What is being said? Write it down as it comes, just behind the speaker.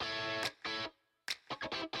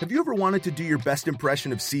Have you ever wanted to do your best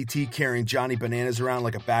impression of CT carrying Johnny Bananas around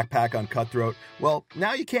like a backpack on Cutthroat? Well,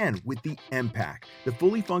 now you can with the M-Pack, the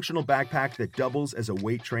fully functional backpack that doubles as a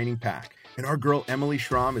weight training pack. And our girl Emily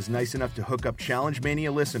Schramm is nice enough to hook up Challenge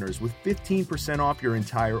Mania listeners with 15% off your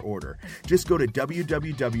entire order. Just go to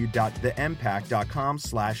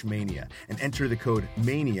www.thempack.com/mania and enter the code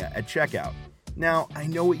MANIA at checkout. Now, I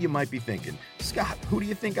know what you might be thinking. Scott, who do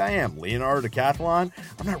you think I am, Leonardo Decathlon?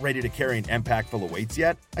 I'm not ready to carry an M-Pack full of weights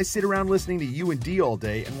yet. I sit around listening to you and D all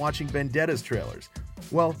day and watching Vendetta's trailers.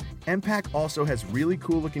 Well, M-Pack also has really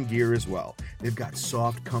cool looking gear as well. They've got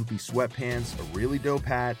soft, comfy sweatpants, a really dope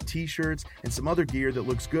hat, t-shirts, and some other gear that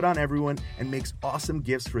looks good on everyone and makes awesome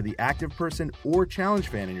gifts for the active person or challenge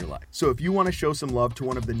fan in your life. So if you want to show some love to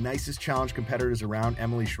one of the nicest challenge competitors around,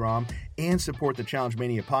 Emily Schramm, and support the Challenge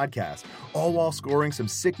Mania podcast, all while scoring some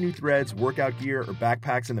sick new threads, workout gear, or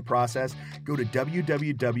backpacks in the process, go to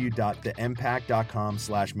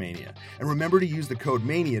www.thempack.com/mania. And remember to use the code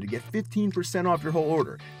MANIA to get 15% off your whole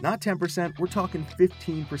order. Not 10%, we're talking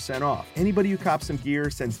 15% off. Anybody who cops some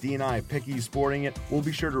gear, sends D and I a pic of you sporting it, we'll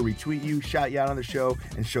be sure to retweet you, shout you out on the show,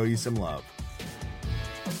 and show you some love.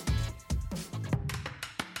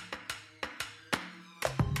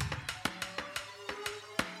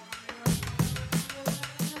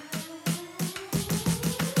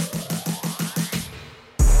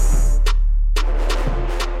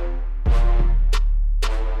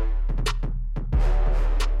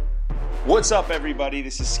 What's up, everybody?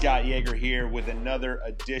 This is Scott Yeager here with another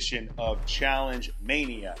edition of Challenge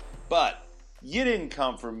Mania. But you didn't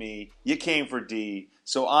come for me, you came for D.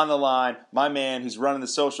 So on the line, my man who's running the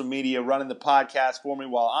social media, running the podcast for me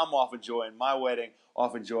while I'm off enjoying my wedding,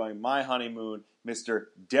 off enjoying my honeymoon, Mr.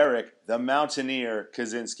 Derek the Mountaineer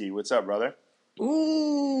Kaczynski. What's up, brother?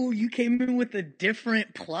 Ooh, you came in with a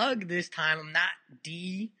different plug this time. I'm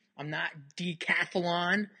not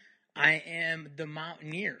Decathlon. I am the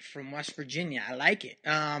Mountaineer from West Virginia. I like it.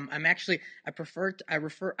 I prefer to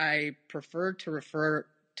refer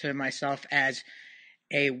to myself as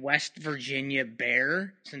a West Virginia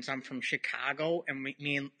Bear since I'm from Chicago, and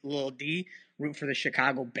me and Lil D root for the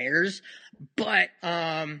Chicago Bears. But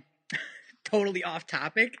totally off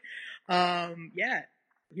topic. Yeah,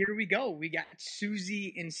 here we go. We got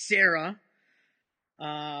Susie and Sarah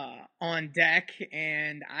on deck,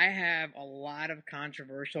 and I have a lot of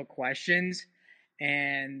controversial questions,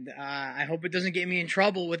 and I hope it doesn't get me in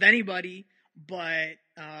trouble with anybody, but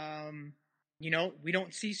we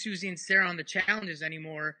don't see Susie and Sarah on the challenges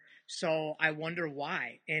anymore, so I wonder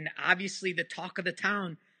why. And obviously the talk of the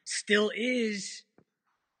town still is,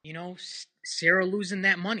 Sarah losing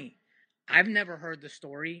that money. I've never heard the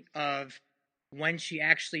story of when she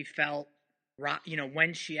actually felt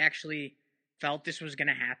this was going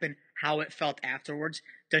to happen, how it felt afterwards.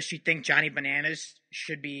 Does she think Johnny Bananas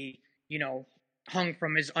should be, hung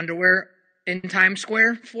from his underwear in Times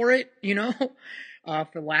Square for it,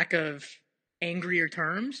 for lack of angrier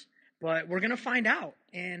terms? But we're going to find out.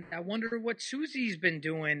 And I wonder what Susie's been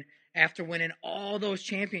doing after winning all those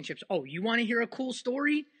championships. Oh, you want to hear a cool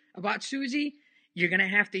story about Susie? You're going to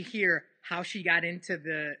have to hear how she got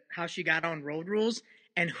on Road Rules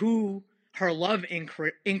and who her love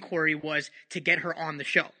inquiry was to get her on the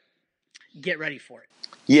show. Get ready for it.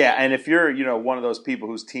 Yeah, and if you're, one of those people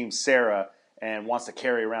who's Team Sarah and wants to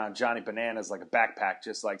carry around Johnny Bananas like a backpack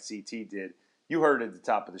just like CT did, you heard it at the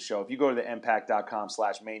top of the show. If you go to the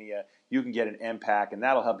mpack.com/mania, you can get an M-Pack, and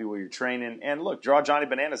that'll help you with your training. And look, draw Johnny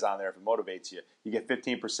Bananas on there if it motivates you. You get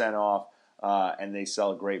 15% off, and they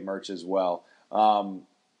sell great merch as well.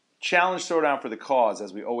 Challenge Throwdown for the Cause,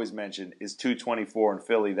 as we always mention, is 224 in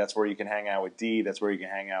Philly. That's where you can hang out with Dee. That's where you can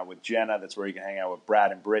hang out with Jenna. That's where you can hang out with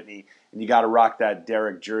Brad and Brittany. And you got to rock that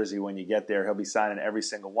Derek jersey when you get there. He'll be signing every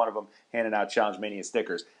single one of them, handing out Challenge Mania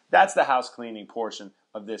stickers. That's the house cleaning portion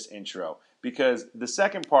of this intro. Because the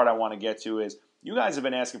second part I want to get to is, you guys have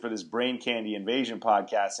been asking for this Brain Candy Invasion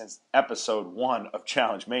podcast since episode 1 of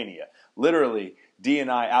Challenge Mania. Literally, D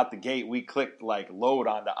and I out the gate, we clicked load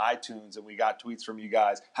onto iTunes, and we got tweets from you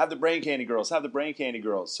guys. Have the Brain Candy Girls, have the Brain Candy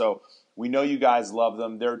Girls. So we know you guys love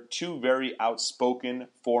them. They're two very outspoken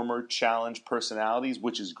former challenge personalities,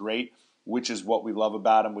 which is great, which is what we love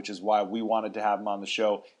about them, which is why we wanted to have them on the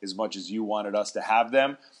show as much as you wanted us to have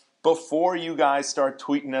them. Before you guys start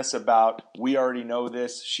tweeting us about, we already know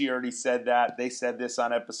this, she already said that, they said this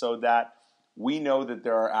on episode that, we know that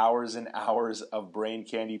there are hours and hours of Brain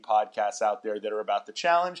Candy podcasts out there that are about the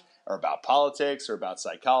challenge, or about politics, or about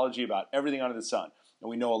psychology, about everything under the sun. And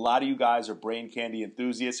we know a lot of you guys are Brain Candy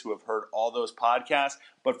enthusiasts who have heard all those podcasts.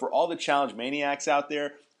 But for all the challenge maniacs out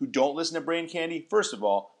there who don't listen to Brain Candy, first of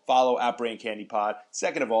all, follow at Brain Candy Pod.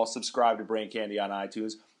 Second of all, subscribe to Brain Candy on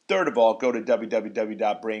iTunes. third of all, go to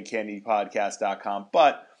www.braincandypodcast.com.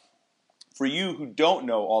 But for you who don't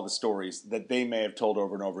know all the stories that they may have told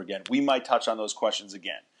over and over again, we might touch on those questions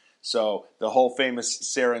again. So the whole famous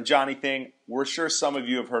Sarah and Johnny thing, we're sure some of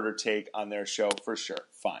you have heard her take on their show for sure.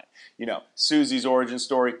 Fine. Susie's origin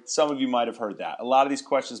story, some of you might have heard that. A lot of these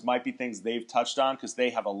questions might be things they've touched on because they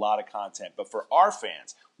have a lot of content. But for our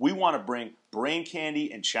fans, we want to bring Brain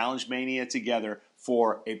Candy and Challenge Mania together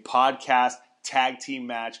for a podcast tag team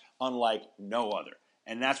match unlike no other.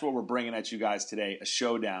 And that's what we're bringing at you guys today, a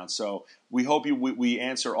showdown. So we hope we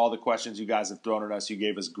answer all the questions you guys have thrown at us. You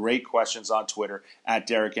gave us great questions on Twitter, at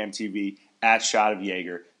DerekMTV, at Shot of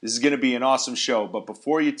Jaeger. This is going to be an awesome show. But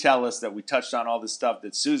before you tell us that we touched on all this stuff,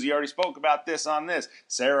 that Susie already spoke about this on this,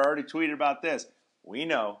 Sarah already tweeted about this, we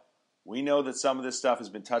know that some of this stuff has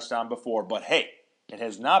been touched on before. But hey, it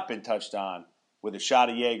has not been touched on with a Shot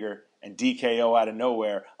of Jaeger and DKO out of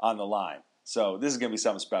nowhere on the line. So this is going to be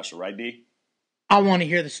something special, right, D? I want to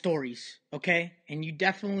hear the stories, okay? And you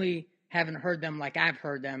definitely haven't heard them like I've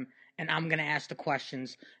heard them, and I'm going to ask the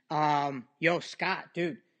questions. Scott,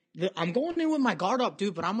 dude, I'm going in with my guard up,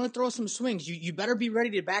 dude, but I'm going to throw some swings. You better be ready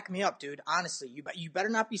to back me up, dude. Honestly, you better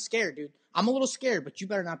not be scared, dude. I'm a little scared, but you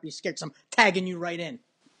better not be scared because I'm tagging you right in.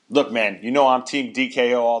 Look, man, I'm Team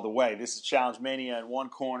DKO all the way. This is Challenge Mania in one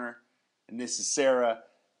corner, and this is Sarah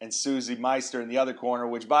and Susie Meister in the other corner,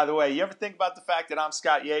 which, by the way, you ever think about the fact that I'm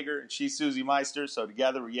Scott Jaeger and she's Susie Meister, so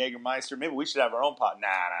together we're Jaeger Meister? Maybe we should have our own pot. Nah,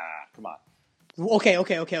 come on.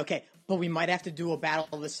 Okay. But we might have to do a battle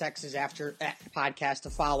of the sexes after podcast to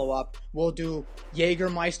follow up. We'll do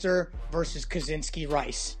Jaegermeister versus Kaczynski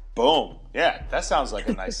Rice. Boom. Yeah, that sounds like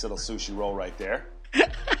a nice little sushi roll right there.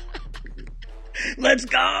 Let's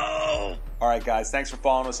go! All right, guys, thanks for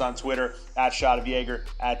following us on Twitter, at Shot of Jaeger,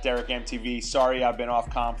 at DerekMTV. Sorry I've been off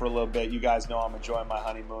comp for a little bit. You guys know I'm enjoying my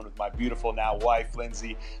honeymoon with my beautiful now wife,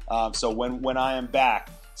 Lindsay. So when I am back,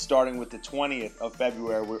 starting with the 20th of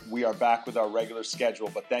February, we are back with our regular schedule.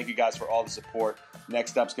 But thank you guys for all the support.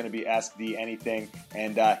 Next up is going to be Ask D Anything.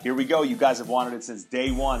 And here we go. You guys have wanted it since day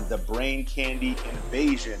one, the Brain Candy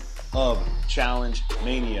invasion of Challenge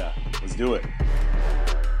Mania. Let's do it.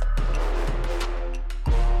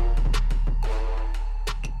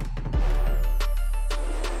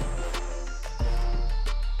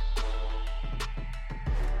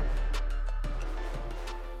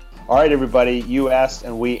 All right, everybody, you asked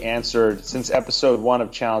and we answered. Since episode 1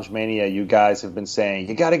 of Challenge Mania, you guys have been saying,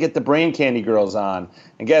 you got to get the Brain Candy girls on.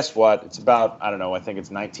 And guess what? It's about, I think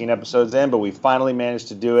it's 19 episodes in, but we finally managed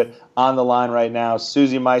to do it. On the line right now,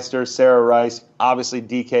 Susie Meister, Sarah Rice, obviously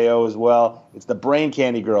DKO as well. It's the Brain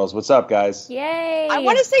Candy girls. What's up, guys? Yay. I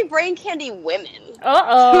want to say Brain Candy women.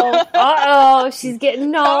 Uh-oh. She's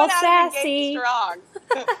getting all sassy. Strong.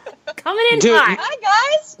 Coming in Dude, hot. Hi,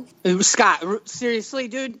 guys. Scott, seriously,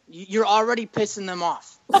 dude, you're already pissing them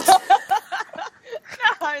off.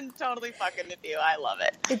 I'm totally fucking with you. I love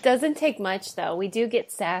it. It doesn't take much, though. We do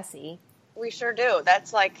get sassy. We sure do.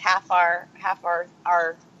 That's like half our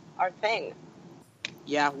thing.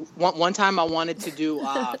 Yeah, one time I wanted to do,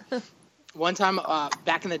 back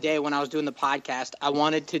in the day when I was doing the podcast, I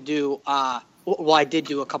wanted to do, I did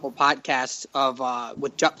do a couple podcasts of,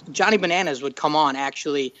 with Johnny Bananas would come on,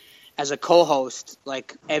 actually, as a co-host,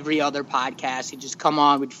 like every other podcast. He'd just come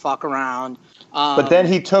on, we'd fuck around. But then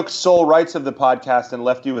he took sole rights of the podcast and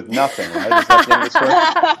left you with nothing, right? Is that the end of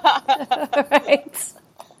the story? Right.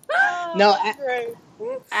 No, Right.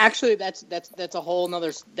 actually, that's a whole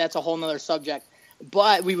nother subject.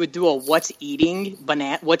 But we would do a what's eating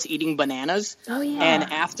bananas. Oh, yeah. And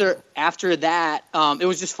after that, it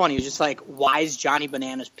was just funny. It was just like, why is Johnny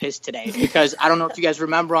Bananas pissed today? Because I don't know if you guys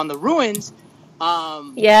remember on the Ruins.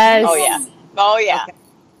 Yes. Oh yeah.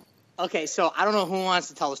 Okay, so I don't know who wants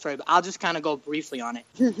to tell the story, but I'll just kind of go briefly on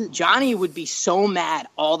it. Johnny would be so mad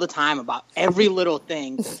all the time about every little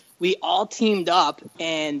thing. We all teamed up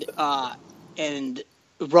and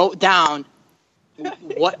wrote down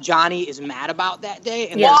what Johnny is mad about that day.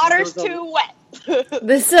 And Water's too wet.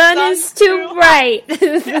 The sun is too bright.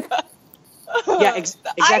 Yeah,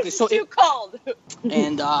 exactly. Ice is too cold.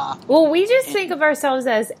 And well, we just think of ourselves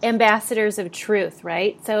as ambassadors of truth,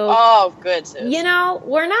 right? So, Oh, good. Sis.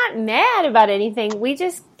 we're not mad about anything. We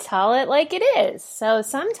just tell it like it is. So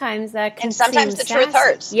sometimes that can And sometimes seem the truth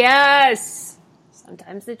sassy. hurts. Yes.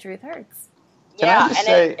 Sometimes the truth hurts. Can I Yeah, just and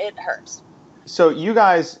say- it hurts. So you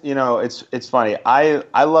guys, it's funny.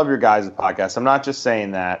 I love your guys' podcast. I'm not just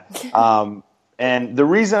saying that. And the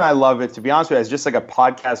reason I love it, to be honest with you, as just like a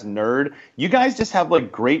podcast nerd, you guys just have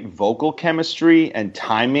like great vocal chemistry and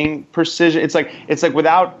timing precision. It's like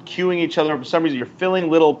without cueing each other, for some reason you're filling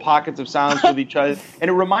little pockets of silence with each other. And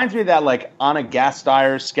it reminds me of that like Anna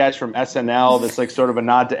Gasteyer sketch from SNL that's like sort of a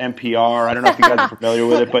nod to NPR. I don't know if you guys are familiar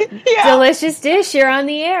with it, but Delicious dish, you're on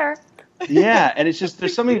the air. yeah, and it's just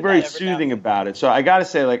there's something very soothing about it. So I got to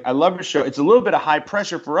say, like, I love your show. It's a little bit of high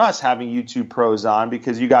pressure for us having you two pros on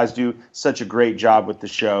because you guys do such a great job with the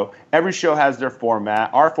show. Every show has their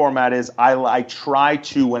format. Our format is I try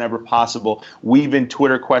to, whenever possible, weave in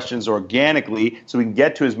Twitter questions organically so we can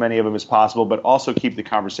get to as many of them as possible, but also keep the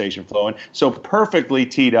conversation flowing. So perfectly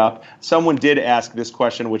teed up, someone did ask this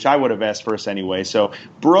question, which I would have asked first anyway. So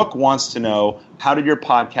Brooke wants to know, how did your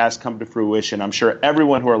podcast come to fruition? I'm sure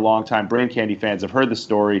everyone who are longtime Brain Candy fans have heard the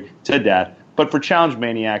story to death. But for Challenge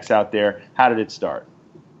Maniacs out there, how did it start?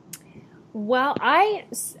 Well, I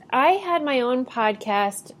had my own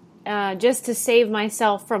podcast just to save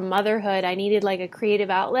myself from motherhood. I needed like a creative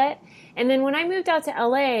outlet. And then when I moved out to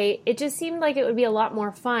LA, it just seemed like it would be a lot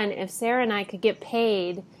more fun if Sarah and I could get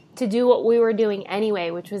paid to do what we were doing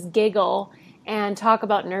anyway, which was giggle and talk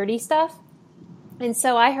about nerdy stuff. And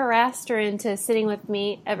so I harassed her into sitting with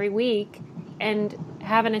me every week and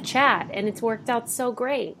having a chat, and it's worked out so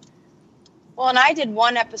great. Well, and I did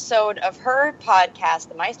one episode of her podcast,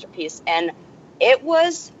 The Meisterpiece, and it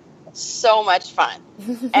was so much fun.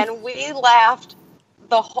 And we laughed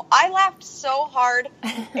I laughed so hard,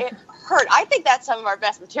 it hurt. I think that's some of our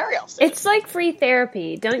best material. It's like free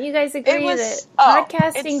therapy. Don't you guys agree that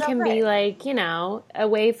podcasting can be like, a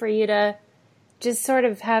way for you to just sort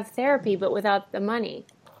of have therapy, but without the money?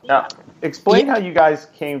 Now, explain how you guys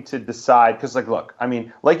came to decide, because, look, I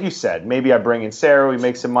mean, like you said, maybe I bring in Sarah, we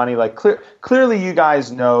make some money. Clearly you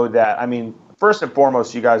guys know that, I mean, first and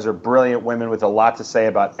foremost, you guys are brilliant women with a lot to say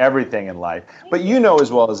about everything in life. But you know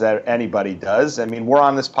as well as anybody does. I mean, we're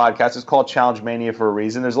on this podcast. It's called Challenge Mania for a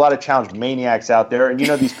reason. There's a lot of challenge maniacs out there, and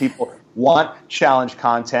these people want challenge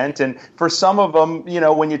content, and for some of them,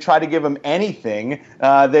 when you try to give them anything,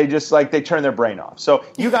 they just they turn their brain off. So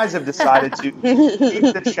you guys have decided to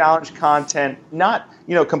keep the challenge content not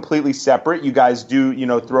completely separate. You guys do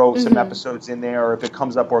throw some episodes in there, or if it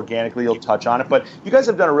comes up organically, you'll touch on it. But you guys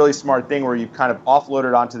have done a really smart thing where you've kind of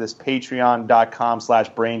offloaded onto this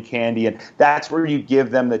patreon.com/braincandy, and that's where you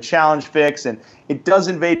give them the challenge fix, and it does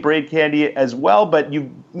invade Brain Candy as well, but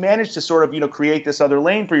you managed to sort of create this other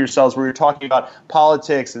lane for yourselves where you're talking about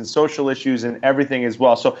politics and social issues and everything as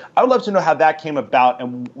well. So I would love to know how that came about,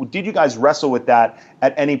 and did you guys wrestle with that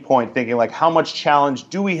at any point, thinking how much challenge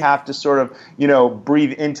do we have to sort of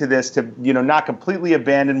breathe into this to not completely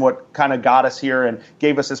abandon what kind of got us here and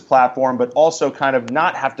gave us this platform, but also kind of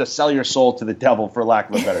not have to sell your soul to the devil, for lack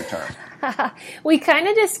of a better term? We kind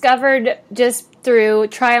of discovered just through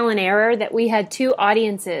trial and error that we had two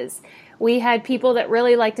audiences. We had people that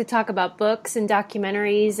really like to talk about books and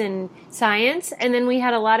documentaries and science, and then we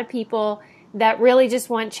had a lot of people that really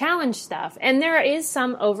just want challenge stuff. And there is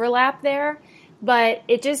some overlap there, but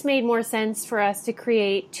it just made more sense for us to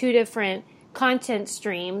create two different content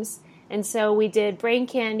streams. And so we did Brain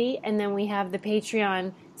Candy, and then we have the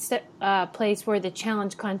Patreon place where the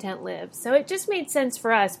challenge content lives. So it just made sense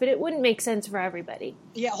for us, but it wouldn't make sense for everybody.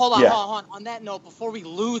 Yeah, hold on. On that note, before we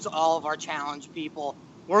lose all of our challenge people,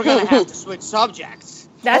 we're going to have to switch subjects.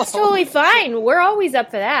 That's totally fine. We're always up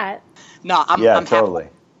for that. No, I'm totally.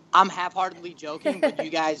 I'm half-heartedly joking, but you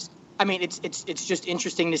guys, I mean, it's just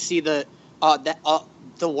interesting to see the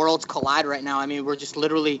worlds collide right now. I mean, we're just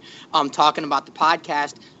literally talking about the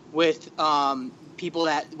podcast with people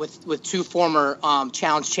with two former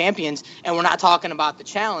challenge champions, and we're not talking about the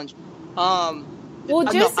challenge.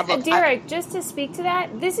 Derek, just to speak to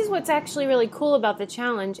that, this is what's actually really cool about the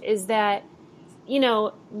challenge is that,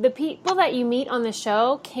 the people that you meet on the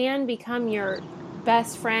show can become your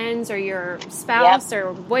best friends or your spouse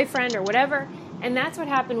or boyfriend or whatever. And that's what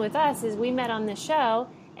happened with us is we met on the show,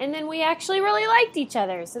 and then we actually really liked each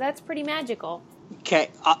other. So that's pretty magical. Okay.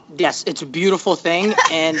 Yes, it's a beautiful thing.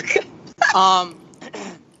 And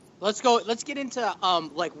let's get into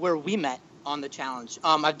where we met on the challenge.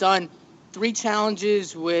 I've done 3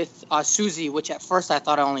 challenges with Susie, which at first I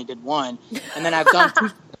thought I only did 1. And then I've done 2.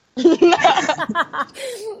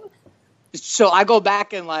 So I go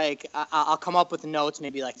back and I'll come up with notes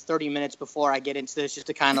maybe 30 minutes before I get into this just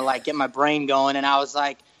to kind of get my brain going. And I was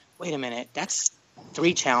like, wait a minute, that's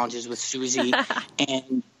 3 challenges with Susie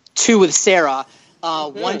and 2 with Sarah.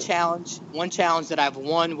 One challenge that I've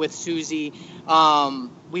won with Susie,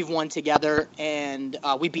 we've won together, and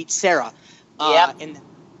we beat Sarah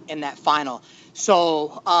in that final.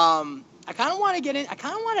 So I kind of want to get in. I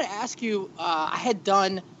kind of wanted to ask you. I'd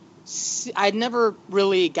never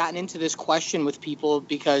really gotten into this question with people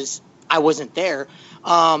because I wasn't there.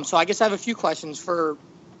 So I guess I have a few questions for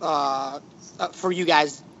you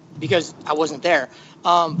guys because I wasn't there.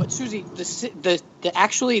 But Susie,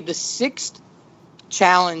 the sixth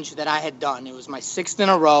challenge that I had done, it was my sixth in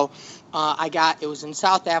a row. It was in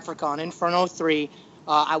South Africa on Inferno 3.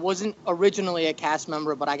 I wasn't originally a cast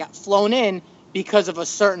member, but I got flown in because of a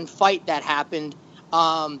certain fight that happened.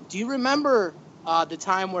 Do you remember the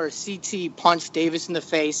time where CT punched Davis in the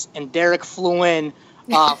face and Derek flew in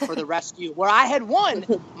for the rescue, where I had won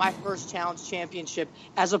my first challenge championship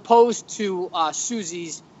as opposed to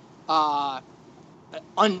Susie's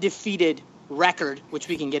undefeated record, which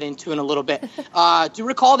we can get into in a little bit. Do you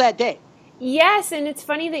recall that day? Yes, and it's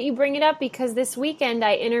funny that you bring it up because this weekend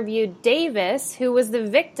I interviewed Davis, who was the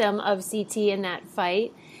victim of CT in that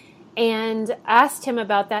fight, and asked him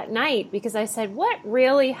about that night because I said, what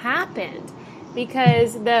really happened?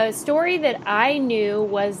 Because the story that I knew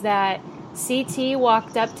was that CT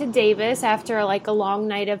walked up to Davis after like a long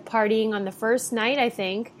night of partying on the first night, I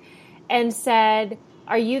think, and said,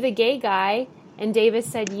 "Are you the gay guy?" And Davis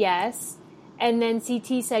said yes. And then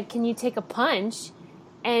CT said, "Can you take a punch?"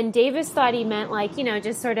 And Davis thought he meant like,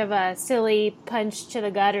 just sort of a silly punch to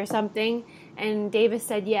the gut or something. And Davis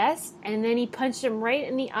said yes. And then he punched him right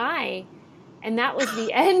in the eye. And that was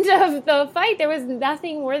the end of the fight. There was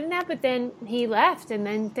nothing more than that. But then he left. And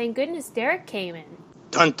then, thank goodness, Derek came in.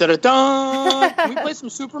 Dun, dun, dun, dun. Can we play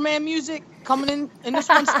some Superman music coming in this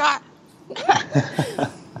one, Scott?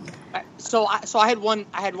 So I had one.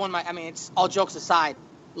 It's all jokes aside.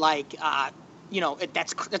 Like,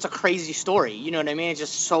 that's a crazy story. You know what I mean? It's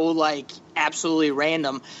just so like absolutely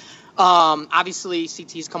random. Obviously,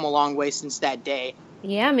 CT's come a long way since that day.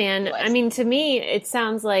 Yeah, man. I mean, to me, it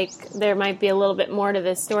sounds like there might be a little bit more to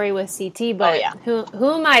this story with CT, but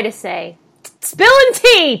who am I to say? Spilling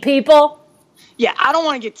tea, people! Yeah, I don't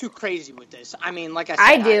want to get too crazy with this. I mean, like I said...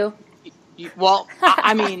 I do.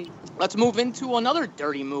 Let's move into another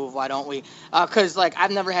dirty move, why don't we? Because, I've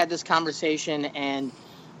never had this conversation, and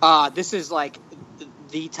this is, the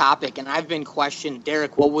topic, and I've been questioned.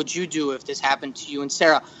 Derek, what would you do if this happened to you and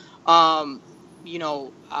Sarah? I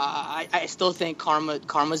still think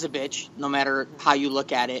karma's a bitch, no matter how you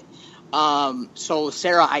look at it. So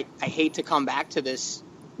Sarah, I hate to come back to this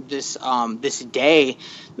day,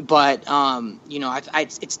 but you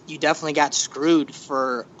definitely got screwed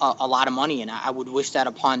for a lot of money, and I would wish that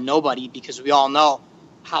upon nobody because we all know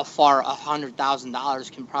how far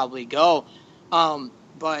 $100,000 can probably go.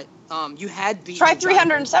 But you had beaten. Try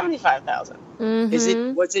 $375,000.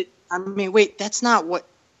 Mm-hmm. Was it? I mean, wait, that's not what.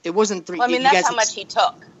 It wasn't three. Well, I mean, that's how much he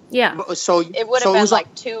took. Yeah. So it would have been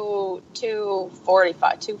like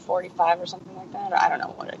 245 or something like that. Or I don't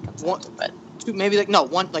know what it comes out to, but maybe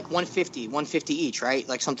 150 each, right?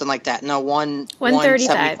 Like something like that. No,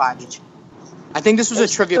 135 each. I think this was a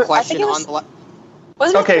trivia question on the.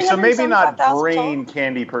 Okay, so maybe not brain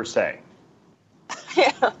candy per se.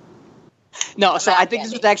 Yeah. No, so I think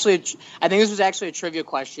this was actually a trivia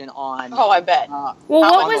question on. Oh, I bet. Well,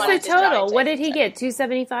 what was the total? What did he get?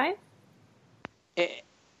 275.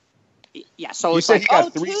 Yeah, so you said he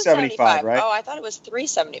got 375, right? Oh, I thought it was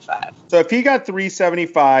 375. So if he got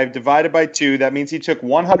 375 divided by 2, that means he took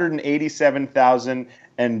 187,000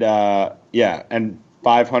 and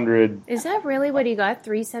 500. Is that really what he got?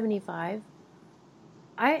 375.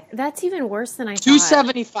 That's even worse than I thought.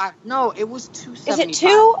 275. No, it was 275. Is it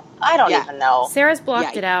 2? I don't even know. Sarah's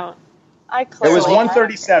blocked it out. It was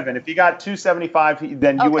 137. If he got 275,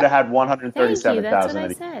 then you would have had 137,000. That's what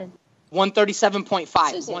I said.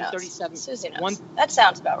 137.5. Susie knows. That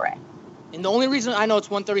sounds about right. And the only reason I know it's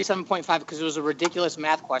 137.5 because it was a ridiculous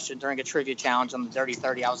math question during a trivia challenge on the Dirty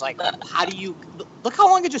 30. I was like, how do you look how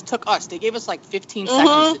long it just took us? They gave us 15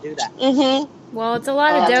 seconds to do that. Mm-hmm. Well, it's a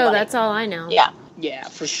lot of dough. That's all I know. Yeah,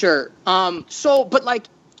 for sure. In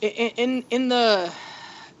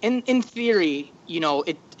theory,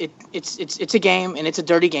 it's a game and it's a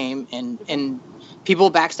dirty game and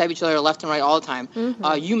people backstab each other left and right all the time.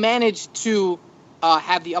 Mm-hmm. You managed to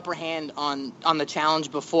have the upper hand on the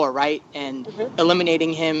challenge before, right? And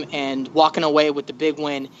eliminating him and walking away with the big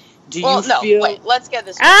win. Wait, let's get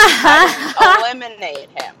this straight. I didn't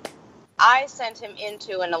eliminate him. I sent him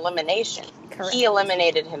into an elimination. Correct. He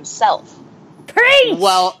eliminated himself. Preach!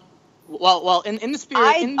 Well, in the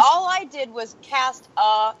spirit... all I did was cast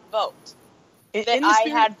a vote. I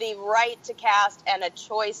had the right to cast and a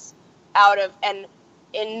choice out of... And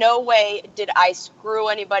in no way did I screw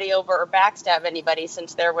anybody over or backstab anybody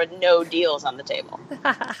since there were no deals on the table.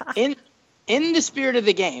 In in the spirit of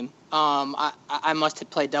the game, I must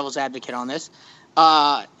play devil's advocate on this.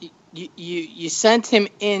 You sent him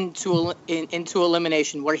into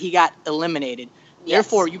elimination where he got eliminated. Yes.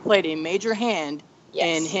 Therefore, you played a major hand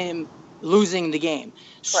in him losing the game.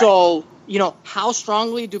 Correct. So, how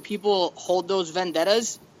strongly do people hold those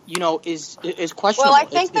vendettas? Is questionable. Well, I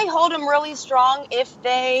think they hold them really strong if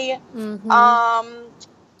they,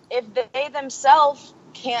 if they themselves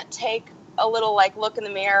can't take a little look in the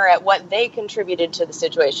mirror at what they contributed to the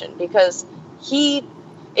situation. Because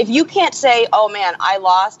if you can't say, oh man, I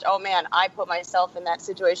lost, oh man, I put myself in that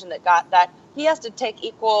situation that got that, he has to take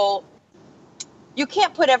equal. You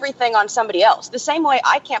can't put everything on somebody else. The same way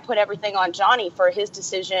I can't put everything on Johnny for his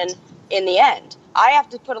decision in the end. I have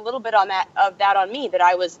to put a little bit of that on me, that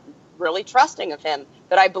I was really trusting of him,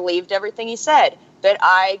 that I believed everything he said, that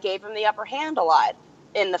I gave him the upper hand a lot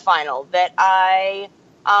in the final, that I,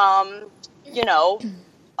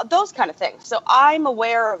 those kind of things. So I'm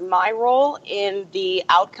aware of my role in the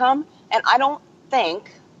outcome, and I don't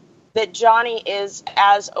think that Johnny is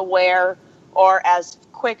as aware or as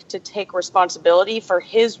quick to take responsibility for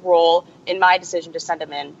his role in my decision to send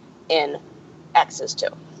him in X's too.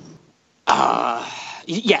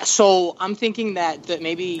 Yeah. So I'm thinking that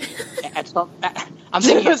maybe at some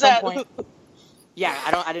point. Yeah,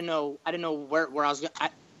 I didn't know where I was going.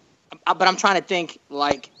 But I'm trying to think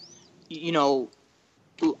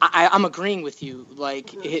I'm agreeing with you.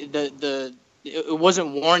 It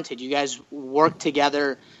wasn't warranted. You guys worked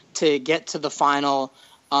together to get to the final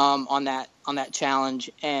on that challenge,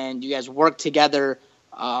 and you guys worked together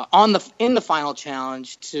in the final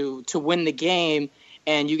challenge to win the game,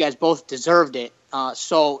 and you guys both deserved it.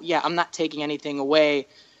 So yeah, I'm not taking anything away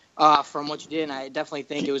from what you did, and I definitely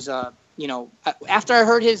think it was after I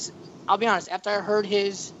heard his, I'll be honest, after I heard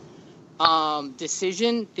his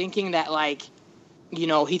decision, thinking that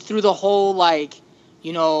he threw the whole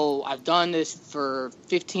I've done this for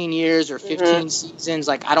 15 years or 15 seasons.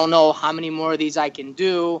 I don't know how many more of these I can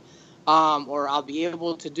do or I'll be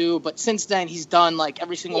able to do. But since then, he's done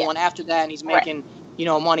every single one after that, and he's making,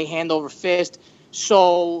 money hand over fist.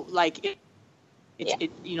 So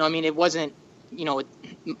it wasn't,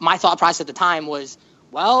 my thought process at the time was,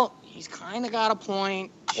 well, he's kind of got a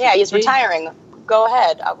point. Yeah, he's retiring. Go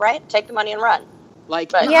ahead, right? Take the money and run. He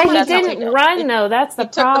didn't run though. That's the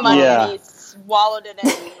problem. Took the money and he swallowed it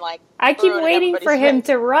and I keep waiting for him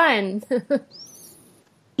to run.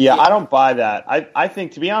 Yeah, I don't buy that. I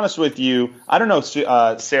think, to be honest with you, I don't know,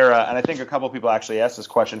 Sarah, and I think a couple of people actually asked this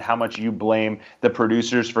question, how much you blame the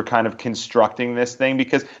producers for kind of constructing this thing,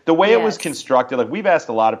 because the way it was constructed, we've asked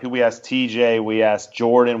a lot of people. We asked TJ, we asked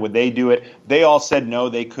Jordan, would they do it? They all said no,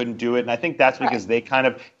 they couldn't do it, and I think that's because they kind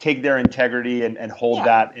of take their integrity and hold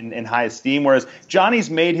that in high esteem, whereas Johnny's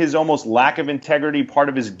made his almost lack of integrity part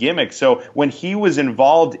of his gimmick. So when he was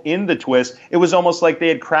involved in the twist, it was almost like they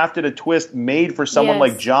had crafted a twist made for someone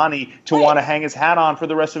like Johnny to want to hang his hat on for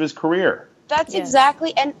the rest of his career. That's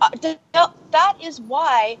exactly, and that is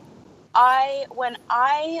why when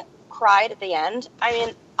I cried at the end,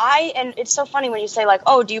 and it's so funny when you say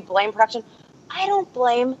oh, do you blame production? I don't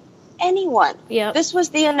blame anyone. Yeah. This was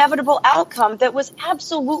the inevitable outcome that was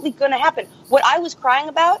absolutely going to happen. What I was crying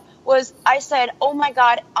about was, I said, oh my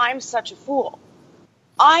God, I'm such a fool.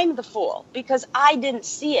 I'm the fool because I didn't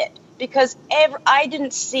see it. Because I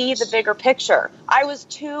didn't see the bigger picture. I was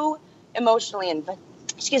too emotionally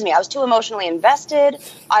invested.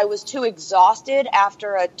 I was too exhausted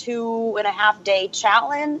after a 2.5 day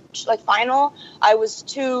challenge, final. I was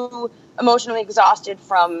too emotionally exhausted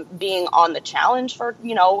from being on the challenge for,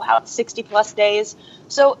 60 plus days.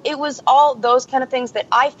 So it was all those kind of things that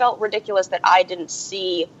I felt ridiculous that I didn't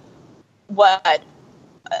see what,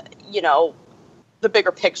 the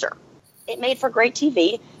bigger picture. It made for great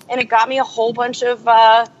TV. And it got me a whole bunch of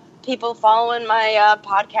people following my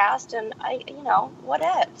podcast, and what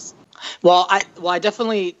else? Well, I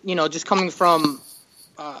definitely, just coming from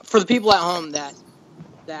for the people at home that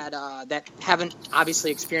haven't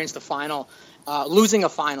obviously experienced the final, losing a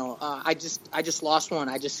final. I just lost one.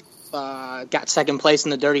 I just got second place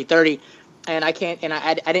in the Dirty 30, and I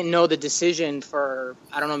didn't know the decision for,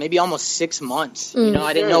 I don't know, maybe almost 6 months.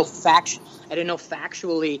 I didn't know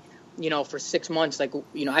factually. For 6 months, I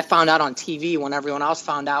found out on TV when everyone else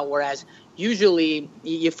found out, whereas usually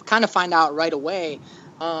you kind of find out right away.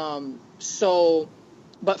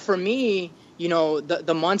 But for me,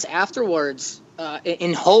 the months afterwards,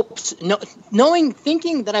 in hopes,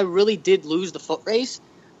 thinking that I really did lose the foot race,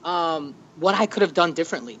 what I could have done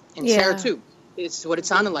differently. And Sarah too, it's what it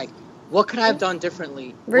sounded like. What could I have done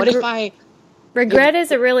differently? What if I Regret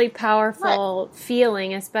is a really powerful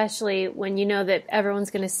feeling, especially when you know that everyone's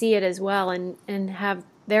going to see it as well and have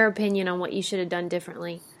their opinion on what you should have done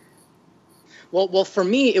differently. Well, for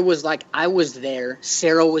me, it was like I was there.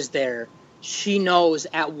 Sarah was there. She knows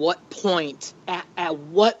at what point, at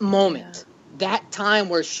what moment, that time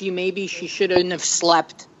where she shouldn't have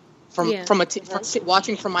slept from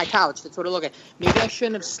watching from my couch. That's what it looked like. Maybe I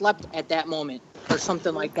shouldn't have slept at that moment or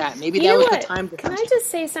something like that. Maybe that was the time. Can I just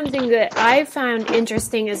say something that I found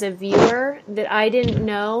interesting as a viewer that I didn't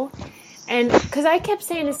know? And because I kept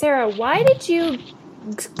saying to Sarah, why did you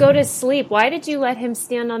go to sleep? Why did you let him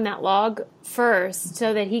stand on that log first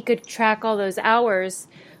so that he could track all those hours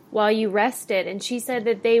while you rested? And she said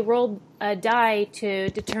that they rolled a die to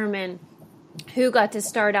determine who got to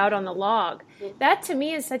start out on the log. That to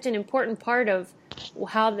me is such an important part of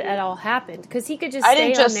how that all happened, because he could just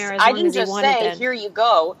stay on there as long as he wanted. I didn't just say, here you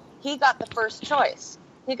go. He got the first choice.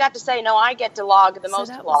 He got to say, no, I get to log the most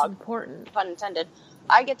that log. was important. Pun intended.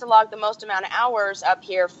 I get to log the most amount of hours up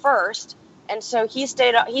here first. And so he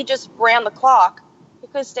just ran the clock. He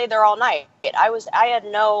could stay there all night. I had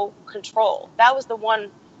no control. That was the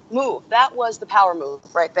one move. That was the power move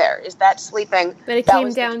right there, is that sleeping. But it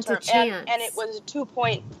came down to chance. And it was a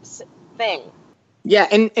 2-point thing. Yeah,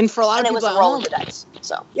 and for a lot of people at home, dice,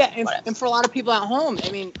 so and for a lot of people at home,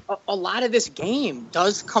 I mean, a lot of this game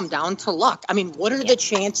does come down to luck. I mean, what are the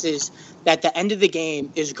chances that the end of the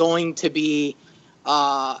game is going to be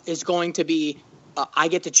I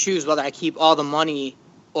get to choose whether I keep all the money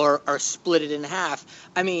or split it in half?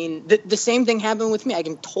 I mean, the same thing happened with me. I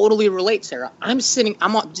can totally relate, Sarah. I'm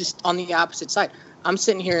just on the opposite side. I'm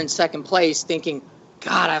sitting here in second place thinking,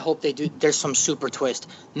 God, I hope there's some super twist.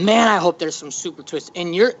 Man, I hope there's some super twist.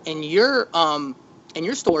 In your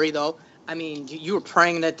story though, I mean, you were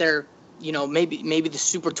praying that maybe the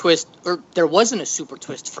super twist, or there wasn't a super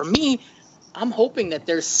twist. For me, I'm hoping that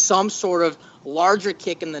there's some sort of larger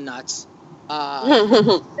kick in the nuts,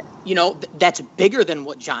 that's bigger than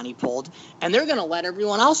what Johnny pulled, and they're gonna let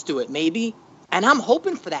everyone else do it, maybe. And I'm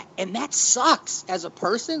hoping for that, and that sucks as a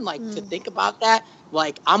person, to think about that.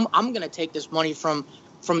 Like, I'm gonna take this money from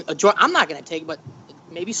a joint. I'm not gonna take it, but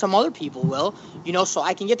maybe some other people will, so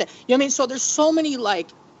I can get that. You know what I mean? So there's so many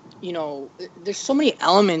there's so many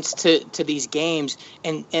elements to these games,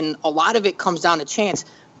 and a lot of it comes down to chance.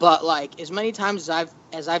 But as many times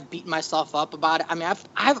as I've beaten myself up about it, I mean,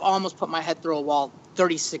 I've almost put my head through a wall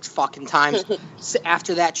 36 fucking times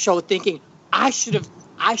after that show, thinking I should have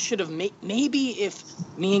maybe if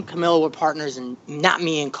me and Camilla were partners and not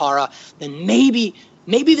me and Cara, then maybe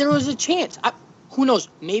there was a chance. Who knows?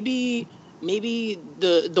 Maybe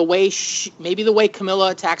the way Camilla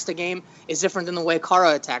attacks the game is different than the way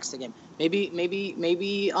Cara attacks the game. Maybe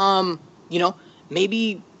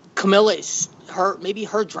Camilla maybe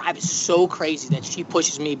her drive is so crazy that she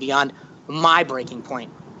pushes me beyond my breaking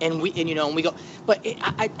point, and we go. But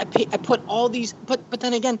I put all these. But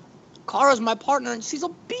then again, Cara's my partner, and she's a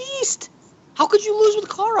beast. How could you lose with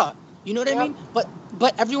Cara? You know what I mean?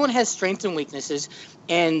 But everyone has strengths and weaknesses,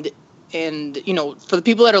 and for the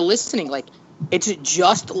people that are listening, it's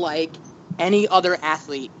just like any other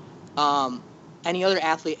athlete, any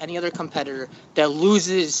other competitor that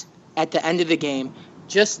loses at the end of the game,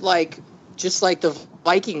 just like the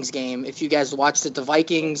Vikings game. If you guys watched it, the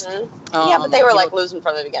Vikings. But they were losing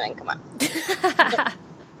from the beginning. Come on.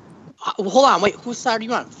 Hold on, wait. Whose side are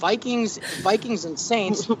you on? Vikings and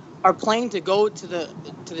Saints are playing to go to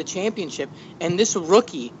the championship, and this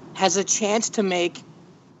rookie has a chance to make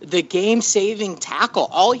the game-saving tackle.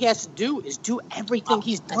 All he has to do is do everything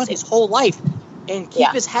he's done his whole life, and keep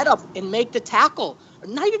his head up and make the tackle. Or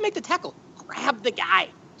not even make the tackle. Grab the guy.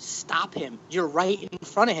 Stop him. You're right in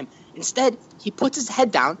front of him. Instead, he puts his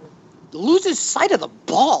head down, loses sight of the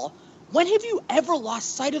ball. When have you ever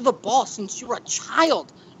lost sight of the ball since you were a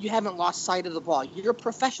child? You haven't lost sight of the ball. You're a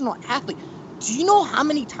professional athlete. Do you know how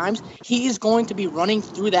many times he is going to be running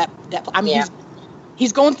through that? I mean,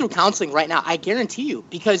 he's going through counseling right now. I guarantee you,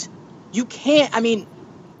 because you can't. I mean,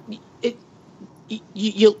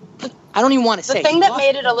 you. I don't even want to say. The thing that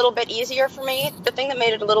made it a little bit easier for me. The thing that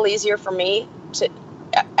made it a little easier for me to,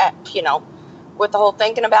 with the whole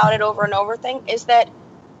thinking about it over and over thing, is that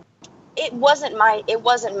it wasn't my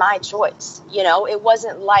choice. It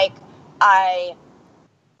wasn't like I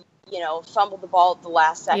fumbled the ball at the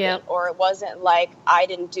last second, or it wasn't like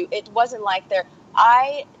it wasn't like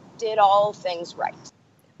I did all things right.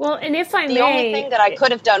 Well, and if I may... The only thing that I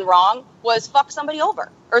could have done wrong was fuck somebody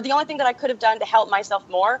over. Or the only thing that I could have done to help myself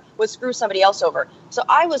more was screw somebody else over. So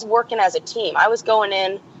I was working as a team. I was going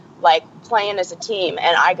in, playing as a team.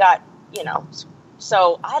 And I got,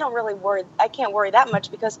 so I don't really worry. I can't worry that much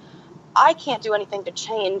because I can't do anything to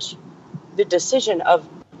change the decision of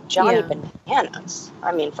Johnny Bananas.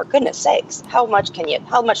 I mean, for goodness sakes, how much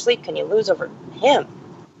sleep can you lose over him?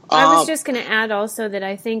 I was just going to add also that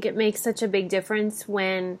I think it makes such a big difference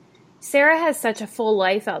when Sarah has such a full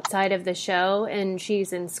life outside of the show, and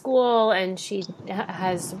she's in school, and she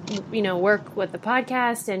has, work with the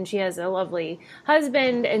podcast, and she has a lovely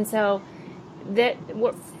husband, and so that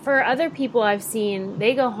for other people I've seen,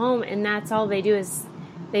 they go home and that's all they do is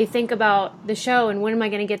they think about the show and when am I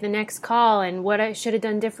going to get the next call and what I should have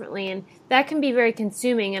done differently, and that can be very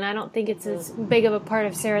consuming, and I don't think it's as big of a part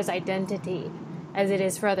of Sarah's identity as it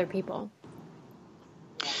is for other people.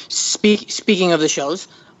 Speaking of the shows,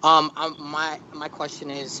 my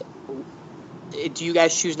question is, do you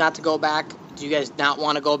guys choose not to go back? Do you guys not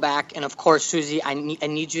want to go back? And of course, Susie, I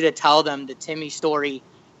need you to tell them the Timmy story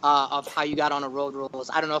of how you got on a Road Rules.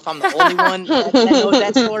 I don't know if I'm the only one that knows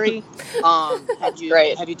that story.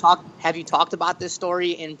 Have you talked about this story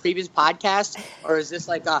in previous podcasts, or is this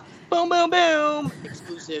like a boom boom boom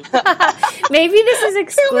exclusive? Maybe this is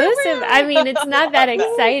exclusive. I mean, it's not that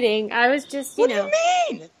exciting. I was just, What do you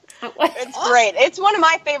mean? It's great. It's one of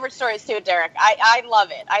my favorite stories too, Derek. I love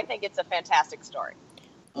it. I think it's a fantastic story.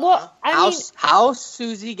 Well, how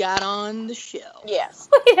Susie got on the show. Yes.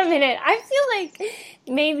 Wait a minute. I feel like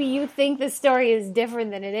maybe you think the story is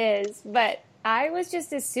different than it is, but I was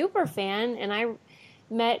just a super fan, and I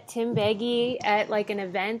met Tim Beggy at like an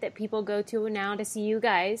event that people go to now to see you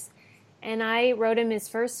guys, and I wrote him his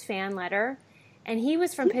first fan letter, and he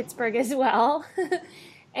was from Pittsburgh as well.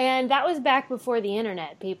 And that was back before the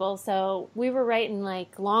internet, people. So we were writing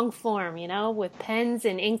like long form, with pens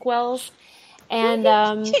and inkwells. And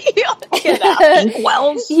Inkwells?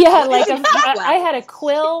 Yeah, like I had a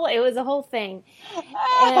quill. It was a whole thing.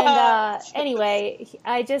 And anyway,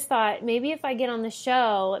 I just thought maybe if I get on the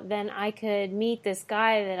show, then I could meet this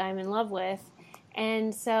guy that I'm in love with.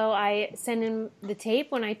 And so I sent him the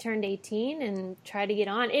tape when I turned 18 and tried to get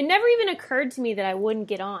on. It never even occurred to me that I wouldn't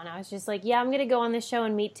get on. I was just like, yeah, I'm going to go on the show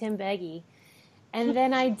and meet Tim Beggy. And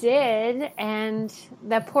then I did, and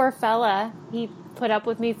that poor fella, he put up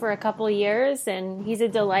with me for a couple of years, and he's a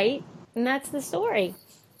delight, and that's the story.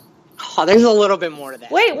 Oh, there's a little bit more to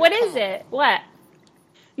that. Wait, what is it? What?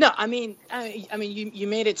 No, I mean, you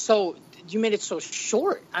made it so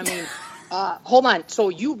short. I mean, hold on. So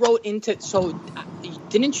you wrote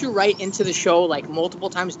didn't you write into the show like multiple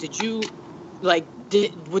times? Did you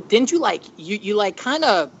didn't you like kind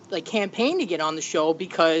of like campaign to get on the show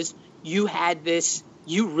because you had this,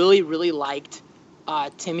 you really, really liked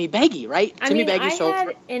Timmy Beggy, right? I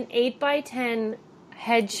had an 8x10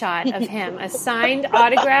 headshot of him, a signed,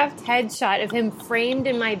 autographed headshot of him framed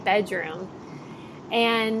in my bedroom.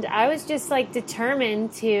 And I was just like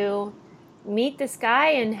determined to meet this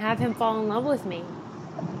guy and have him fall in love with me.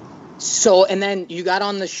 So, and then you got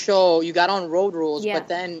on the show, you got on Road Rules, yes. But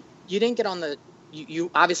then you didn't get on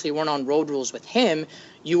you obviously weren't on Road Rules with him.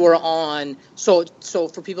 You were on, so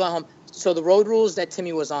for people at home, so the Road Rules that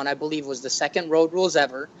Timmy was on, I believe, was the second Road Rules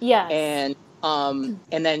ever. Yeah. And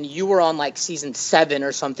then you were on like season 7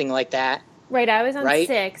 or something like that. Right, I was on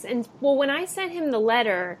 6. And well, when I sent him the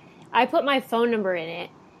letter, I put my phone number in it,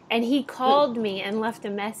 and he called me and left a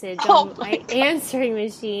message on my answering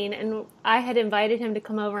machine, and I had invited him to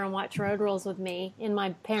come over and watch Road Rules with me in my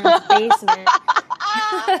parents' basement.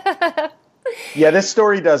 Yeah, this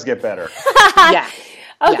story does get better. Yeah.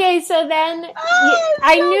 Okay, so then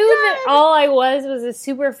I knew that all I was a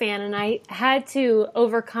super fan, and I had to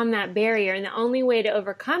overcome that barrier. And the only way to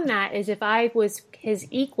overcome that is if I was his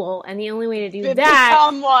equal, and the only way to do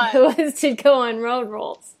that was to go on Road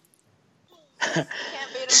Rules.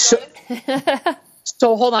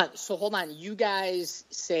 So hold on. You guys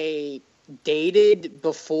say dated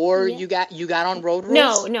before you got on Road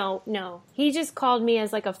Rules? No. He just called me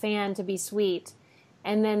as like a fan to be sweet,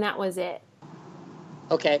 and then that was it.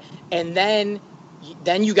 Okay, and then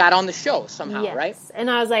you got on the show somehow, yes. Right?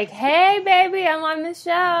 And I was like, "Hey, baby, I'm on the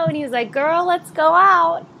show," and he was like, "Girl, let's go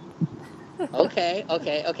out." Okay.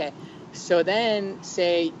 So then,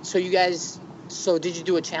 so did you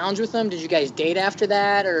do a challenge with them? Did you guys date after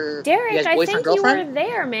that, or Derek? you guys I think girlfriend? you were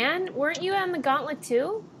there, man. Weren't you on the Gauntlet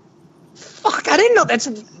too? Fuck, I didn't know.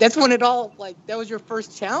 That's when it all that was your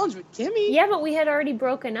first challenge with Timmy. Yeah, but we had already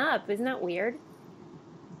broken up. Isn't that weird?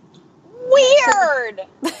 Weird.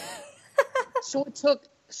 So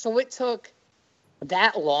it took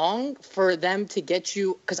that long for them to get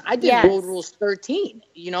you, because I did Road Rules 13,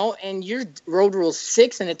 and you're Road Rules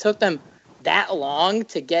 6, and it took them that long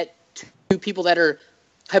to get two people that are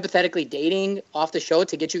hypothetically dating off the show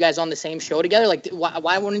to get you guys on the same show together. Like,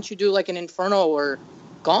 why wouldn't you do like an Inferno or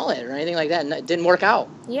gauntlet or anything like that, and it didn't work out.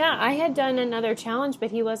 Yeah, I had done another challenge,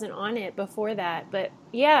 but he wasn't on it before that. But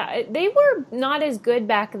yeah, they were not as good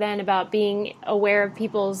back then about being aware of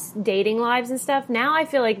people's dating lives and stuff. Now I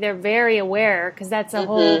feel like they're very aware because that's a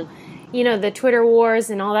whole, the Twitter wars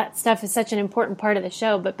and all that stuff is such an important part of the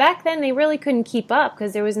show. But back then they really couldn't keep up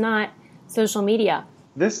because there was not social media.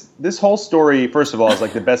 This whole story, first of all, is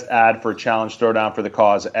like the best ad for Challenge Throwdown for the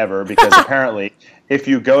Cause ever, because apparently if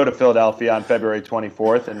you go to Philadelphia on February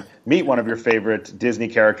 24th and meet one of your favorite Disney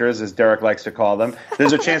characters, as Derek likes to call them,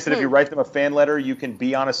 there's a chance that if you write them a fan letter, you can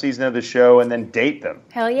be on a season of the show and then date them.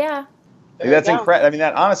 Hell yeah. Like, that's incredible. I mean,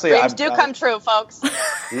 that honestly, dreams do come true, folks.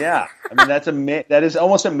 Yeah, I mean that is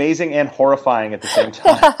almost amazing and horrifying at the same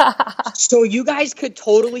time. So you guys could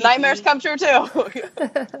totally nightmares come true too.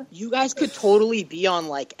 You guys could totally be on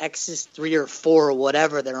like X's 3 or 4 or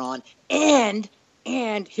whatever they're on, and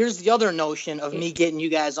here's the other notion of me getting you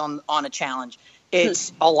guys on a challenge.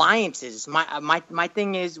 It's alliances. My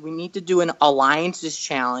thing is we need to do an alliances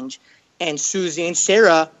challenge, and Susie and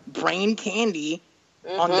Sarah brain candy.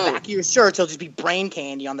 On the back of your shirt, so it'll just be brain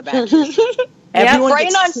candy on the back of your shirt.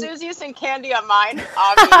 Brain on Susie's and candy on mine,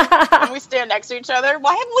 obviously, when we stand next to each other.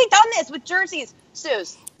 Why haven't we done this with jerseys?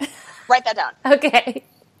 Suze, write that down. Okay.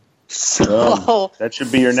 So that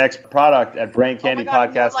should be your next product at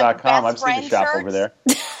braincandypodcast.com. I've seen the shop shirts. over there.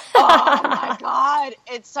 Oh, my God.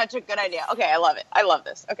 It's such a good idea. Okay, I love it. I love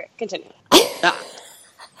this. Okay, continue.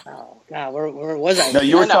 Oh, God, where was I? No,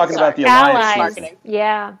 you were talking about the alliance marketing.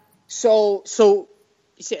 Yeah. So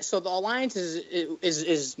the alliance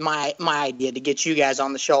is my idea to get you guys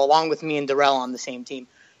on the show along with me and Darrell on the same team,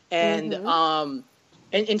 and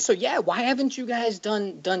so yeah, why haven't you guys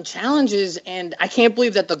done challenges? And I can't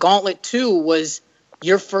believe that the Gauntlet 2 was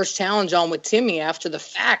your first challenge on with Timmy after the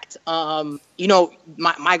fact. My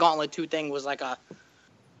Gauntlet 2 thing was like a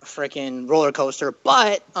freaking roller coaster,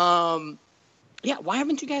 but yeah, why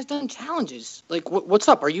haven't you guys done challenges? Like, what's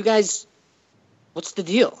up? Are you guys? What's the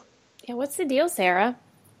deal? Yeah, what's the deal, Sarah?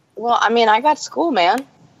 Well, I mean, I got school, man.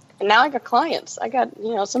 And now I got clients. I got,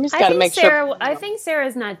 somebody's got to make sure. I think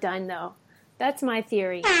Sarah's not done, though. That's my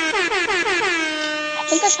theory. I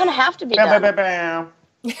think I kind of have to be done.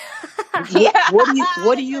 Yeah.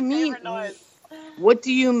 What do you mean? What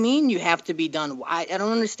do you mean you have to be done? I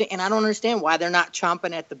don't understand. And I don't understand why they're not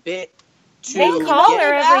chomping at the bit. They call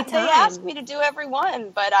her every time. They ask me to do every one,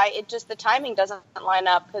 but the timing doesn't line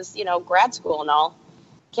up because, grad school and all.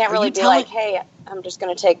 Can't really be like, hey, I'm just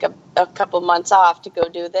going to take a couple months off to go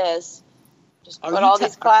do this. Just put all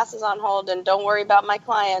these classes on hold and don't worry about my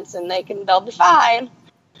clients and they'll be fine.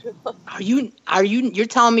 You're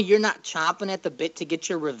telling me you're not chomping at the bit to get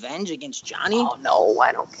your revenge against Johnny? Oh, no,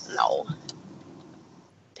 I don't know.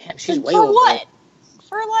 Damn, she's way over. For what?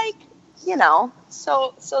 For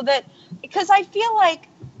so that, because I feel like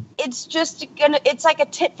it's just it's like a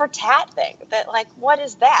tit for tat thing that like, what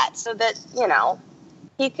is that? So that,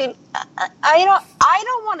 he can. I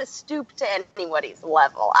don't want to stoop to anybody's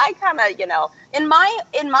level. I kind of, in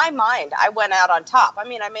my mind, I went out on top. I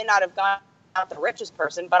mean, I may not have gone out the richest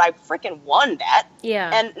person, but I freaking won that.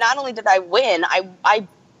 Yeah. And not only did I win, I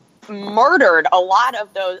murdered a lot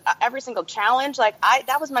of those. Every single challenge,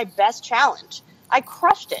 that was my best challenge. I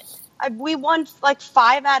crushed it. We won like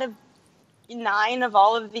 5 out of 9 of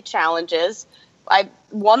all of the challenges. I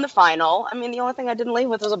won the final. I mean, the only thing I didn't leave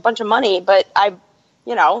with was a bunch of money, but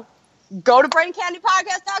go to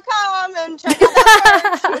braincandypodcast.com and check out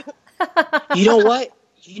that merch.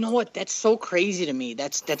 You know what? That's so crazy to me.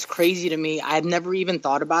 That's crazy to me. I've never even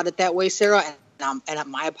thought about it that way, Sarah. And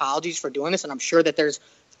my apologies for doing this. And I'm sure that there's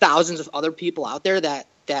thousands of other people out there that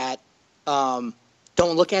don't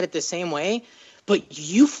look at it the same way. But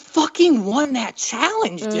you fucking won that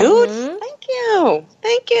challenge, dude. Mm-hmm.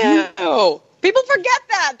 Thank you. People forget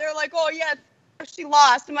that. They're like, oh, yeah, she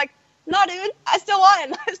lost. I'm like, no, dude, I still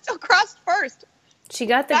won. I still crossed first. She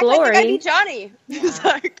got the glory. I think I beat Johnny. It's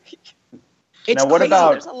like, now, what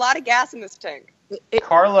about? There's a lot of gas in this tank.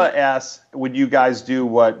 Carla asks, would you guys do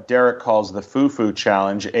what Derek calls the Foo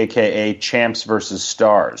Challenge, a.k.a. Champs versus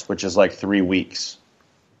Stars, which is like 3 weeks?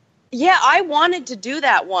 Yeah, I wanted to do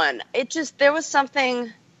that one. It just, there was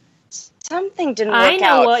something didn't work out. I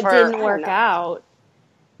know what didn't work out.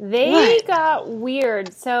 They got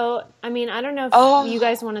weird. So, I mean, I don't know if you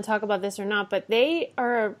guys want to talk about this or not, but they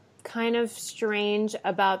are kind of strange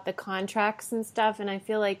about the contracts and stuff. And I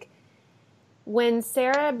feel like when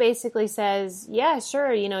Sarah basically says, yeah,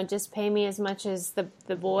 sure, just pay me as much as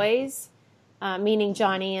the boys, meaning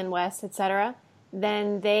Johnny and Wes, etc.,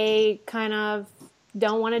 then they kind of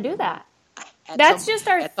don't want to do that. That's just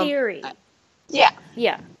our theory. Yeah.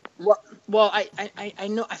 Yeah. Well, I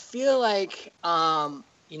know. I feel like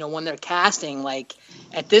when they're casting, like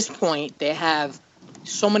at this point, they have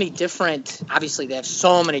so many different. Obviously, they have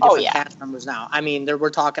so many different cast members now. I mean, we're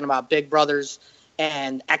talking about Big Brothers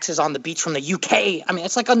and Exes on the Beach from the UK. I mean,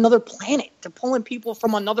 it's like another planet. They're pulling people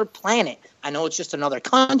from another planet. I know it's just another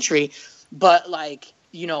country, but like,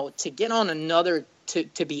 to get on another,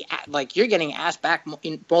 to be like, you're getting asked back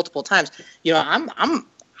multiple times.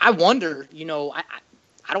 I wonder,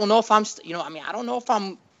 I don't know if I'm, I don't know if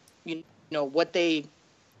I'm,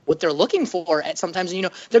 what they're looking for at sometimes,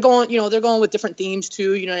 they're going with different themes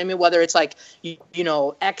too, you know what I mean? Whether it's like,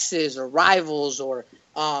 exes or rivals or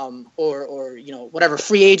whatever,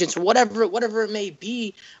 free agents or whatever it may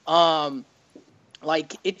be.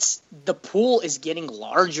 Like the pool is getting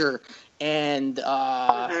larger, and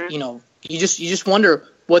you just wonder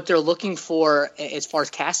what they're looking for as far as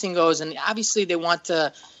casting goes. And obviously they want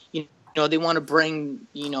to, they want to bring,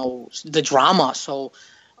 the drama. So,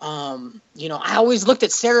 I always looked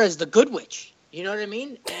at Sarah as the good witch, you know what I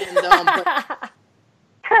mean? And,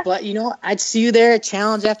 but I'd see you there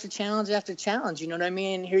challenge after challenge after challenge, you know what I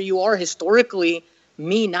mean? Here you are, historically,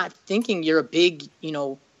 me not thinking you're a big,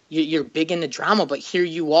 you're big into drama, but here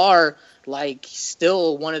you are, like,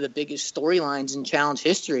 still one of the biggest storylines in challenge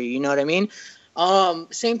history, you know what I mean?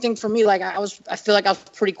 Same thing for me. Like, I feel like I was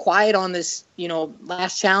pretty quiet on this,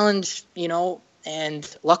 last challenge,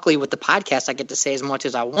 and luckily with the podcast, I get to say as much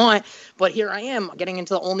as I want, but here I am getting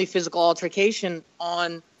into the only physical altercation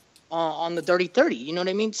on the Dirty 30, you know what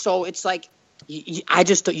I mean? So it's like,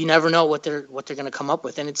 you never know what they're going to come up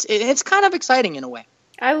with. And it's kind of exciting in a way.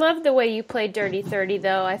 I love the way you played Dirty 30,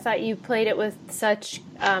 though. I thought you played it with such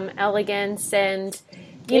elegance and,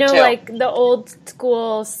 like the old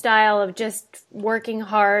school style of just working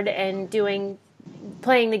hard and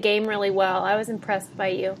playing the game really well. I was impressed by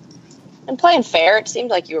you. And playing fair, it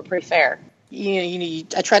seemed like you were pretty fair.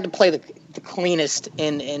 I tried to play the cleanest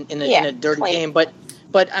in a dirty game, but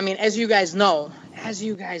I mean, as you guys know,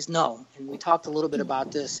 and we talked a little bit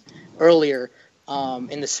about this earlier,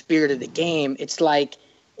 in the spirit of the game, it's like,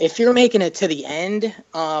 if you're making it to the end,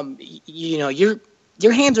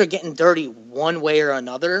 your hands are getting dirty one way or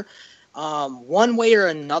another. One way or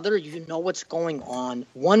another, you know what's going on.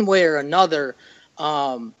 One way or another,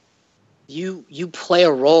 you play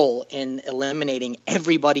a role in eliminating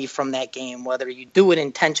everybody from that game, whether you do it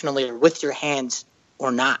intentionally or with your hands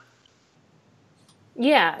or not.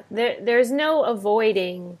 Yeah, there's no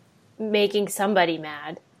avoiding making somebody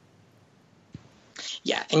mad.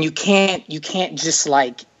 Yeah, and you can't just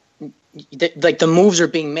like the moves are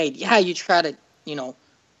being made. Yeah, you try to,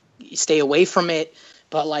 stay away from it,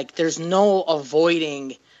 but like there's no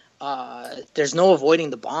avoiding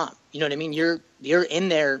the bomb. You know what I mean? You're in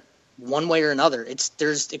there one way or another.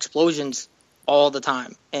 There's explosions all the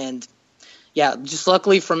time. And yeah, just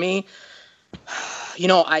luckily for me,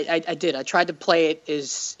 I tried to play it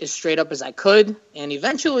as straight up as I could, and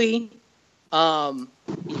eventually I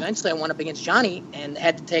went up against Johnny and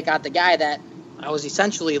had to take out the guy that I was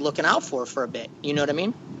essentially looking out for a bit. You know what I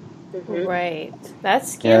mean? Mm-hmm. Right.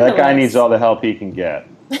 That's scandalous. Yeah, that guy needs all the help he can get.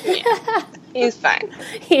 Yeah. He's fine.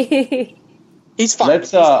 He's fine.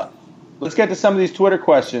 Let's get to some of these Twitter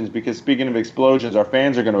questions, because speaking of explosions, our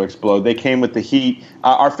fans are going to explode. They came with the heat.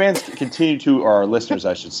 Our fans continue to, or our listeners,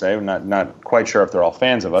 I should say, we're not quite sure if they're all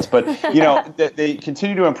fans of us, but they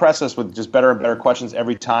continue to impress us with just better and better questions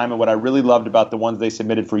every time. And what I really loved about the ones they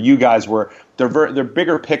submitted for you guys were they're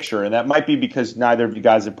bigger picture, and that might be because neither of you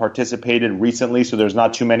guys have participated recently, so there's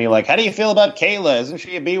not too many like, how do you feel about Kayla? Isn't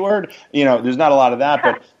she a B word? There's not a lot of that,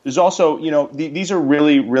 but there's also, these are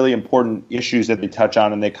really, really important issues that they touch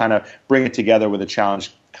on, and they kind of bring it together with a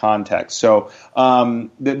challenge context. So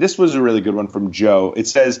this was a really good one from Joe. It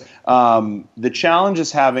says, the challenge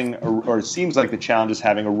is having, or it seems like the challenge is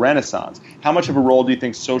having a renaissance. How much of a role do you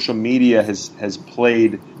think social media has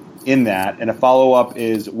played in that? And a follow-up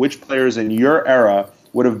is, which players in your era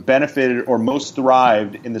would have benefited or most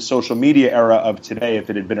thrived in the social media era of today if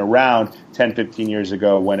it had been around 10, 15 years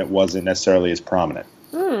ago when it wasn't necessarily as prominent?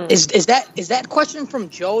 Is that question from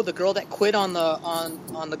Joe, the girl that quit on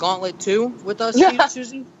the Gauntlet too with us,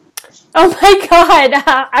 Susie? Oh my God,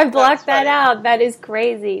 I blocked that out. That is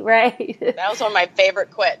crazy, right? That was one of my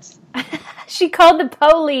favorite quits. She called the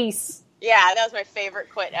police. Yeah, that was my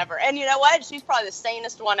favorite quit ever. And you know what? She's probably the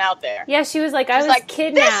sanest one out there. Yeah, she was like, I was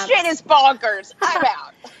kidnapped. This shit is bonkers. I'm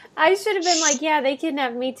out. I should have been like, yeah, they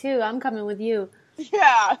kidnapped me too. I'm coming with you.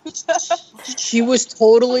 Yeah. She was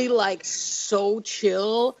totally like so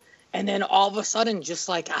chill, and then all of a sudden, just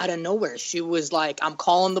like out of nowhere, she was like, I'm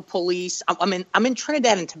calling the police. I'm in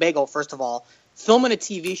Trinidad and Tobago, first of all, filming a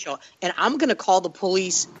TV show, and I'm gonna call the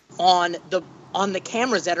police on the on the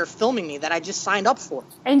cameras that are filming me that I just signed up for.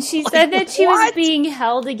 And she said that she was being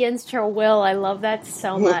held against her will. I love that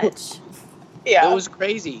so much. Yeah. It was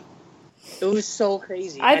crazy. It was so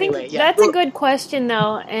crazy. I think that's a good question,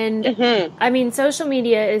 though. And, I mean, social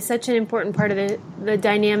media is such an important part of the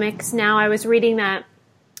dynamics now. I was reading that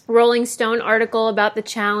Rolling Stone article about the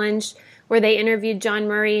challenge where they interviewed John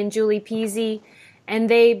Murray and Julie Peasy, and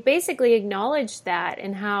they basically acknowledged that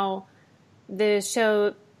and how the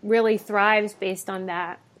show really thrives based on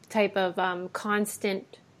that type of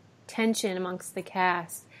constant tension amongst the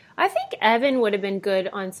cast. I think Evan would have been good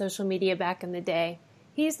on social media back in the day.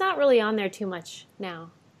 He's not really on there too much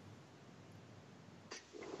now.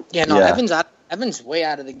 Yeah, no, Evan's way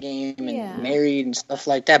out of the game and married and stuff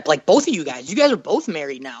like that. But like both of you guys are both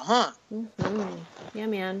married now, huh? Mm-hmm. Yeah,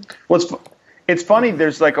 man. Well, it's funny.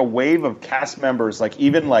 There's like a wave of cast members. Like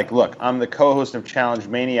even like, look, I'm the co-host of Challenge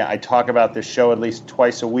Mania. I talk about this show at least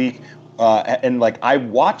twice a week. And like I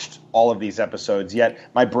watched all of these episodes, yet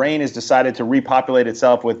my brain has decided to repopulate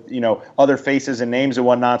itself with other faces and names and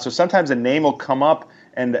whatnot. So sometimes a name will come up.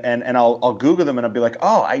 And I'll Google them and I'll be like,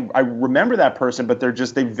 oh, I remember that person, but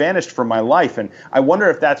they vanished from my life. And I wonder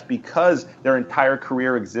if that's because their entire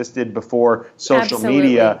career existed before social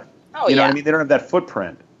media. Oh, you know what I mean? They don't have that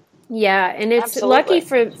footprint. Yeah, and it's lucky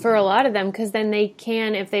for a lot of them because then they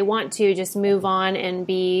can, if they want to, just move on and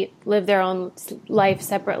live their own life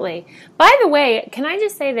separately. By the way, can I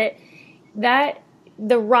just say that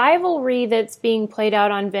the rivalry that's being played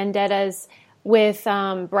out on Vendettas with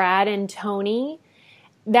Brad and Tony,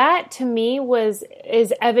 that to me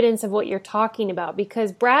is evidence of what you're talking about,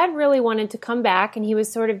 because Brad really wanted to come back and he was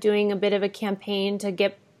sort of doing a bit of a campaign to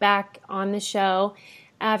get back on the show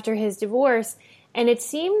after his divorce. And it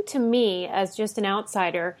seemed to me, as just an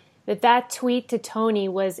outsider, that tweet to Tony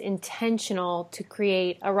was intentional to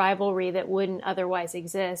create a rivalry that wouldn't otherwise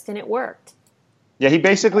exist, and it worked. Yeah, he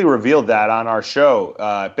basically revealed that on our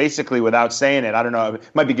show, basically without saying it. I don't know, it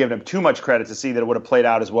might be giving him too much credit to see that it would have played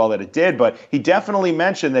out as well that it did, but he definitely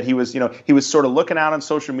mentioned that he was sort of looking out on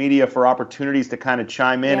social media for opportunities to kind of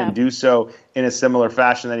chime in and do so in a similar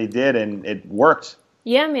fashion that he did, and it worked.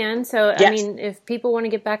 Yeah, man. So, yes. I mean, if people want to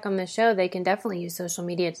get back on the show, they can definitely use social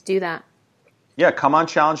media to do that. Yeah, come on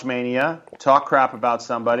Challenge Mania, talk crap about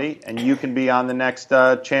somebody, and you can be on the next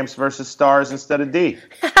Champs versus Stars instead of D.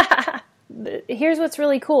 Here's what's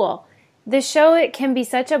really cool. The show, it can be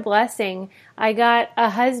such a blessing. I got a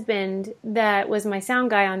husband that was my sound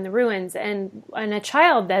guy on the Ruins and a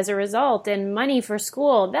child as a result and money for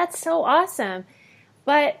school. That's so awesome.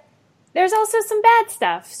 But there's also some bad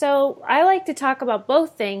stuff. So I like to talk about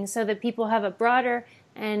both things so that people have a broader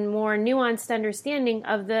and more nuanced understanding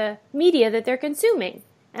of the media that they're consuming.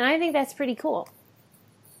 And I think that's pretty cool.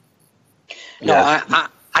 No,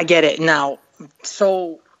 I get it. Now,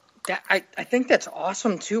 so I think that's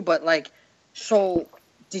awesome too, but like, so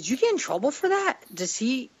did you get in trouble for that? Does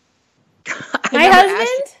he... My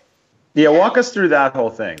husband? Yeah, walk us through that whole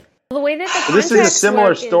thing. The way that the contracts this is a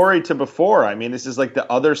similar story to before. I mean, this is like the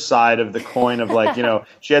other side of the coin of like,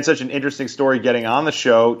 she had such an interesting story getting on the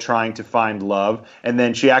show, trying to find love, and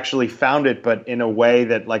then she actually found it, but in a way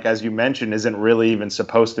that, like, as you mentioned, isn't really even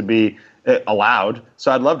supposed to be allowed.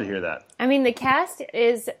 So I'd love to hear that. I mean, the cast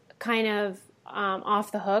is kind of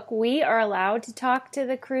off the hook. We are allowed to talk to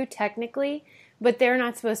the crew technically, but they're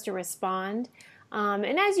not supposed to respond.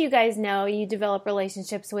 And as you guys know, you develop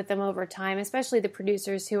relationships with them over time, especially the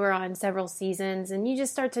producers who are on several seasons, and you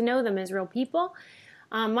just start to know them as real people.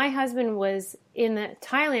 My husband was in the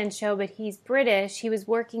Thailand show, but he's British. He was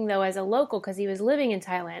working, though, as a local because he was living in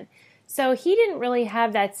Thailand. So he didn't really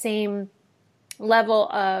have that same level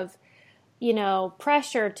of,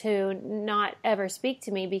 pressure to not ever speak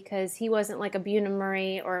to me because he wasn't like a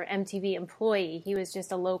Bunim/Murray or MTV employee. He was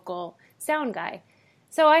just a local sound guy.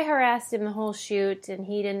 So I harassed him the whole shoot, and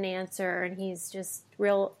he didn't answer, and he's just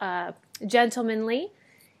real gentlemanly.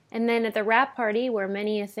 And then at the wrap party, where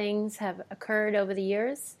many things have occurred over the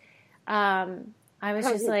years, I was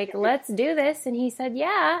just like, let's do this. And he said,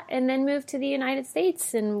 yeah, and then moved to the United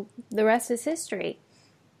States, and the rest is history.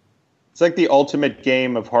 It's like the ultimate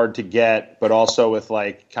game of hard to get, but also with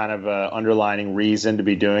like kind of a underlining reason to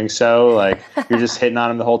be doing so. Like you're just hitting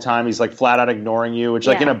on him the whole time. He's like flat out ignoring you, which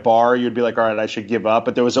like in a bar, you'd be like, all right, I should give up.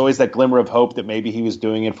 But there was always that glimmer of hope that maybe he was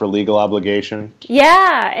doing it for legal obligation.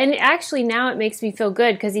 Yeah. And actually now it makes me feel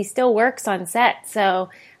good because he still works on set. So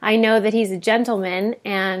I know that he's a gentleman,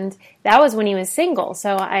 and that was when he was single.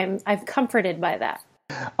 So I'm comforted by that.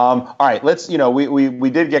 All right, let's, we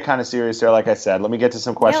did get kind of serious there, like I said. Let me get to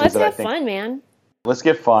some questions that I think. Let's have fun, man. Let's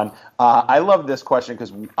get fun. I love this question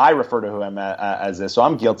because I refer to him as this, so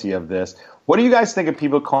I'm guilty of this. What do you guys think of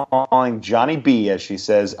people calling Johnny B, as she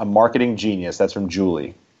says, a marketing genius? That's from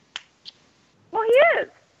Julie. Well, he is.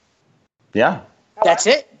 Yeah. That's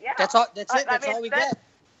it. Yeah. That's all. That's it. That's all we get.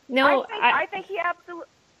 No, I think he absolutely.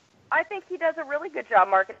 I think he does a really good job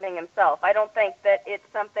marketing himself. I don't think that it's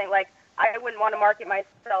something like I wouldn't want to market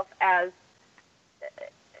myself as.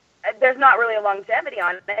 There's not really a longevity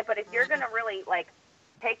on it, but if you're going to really like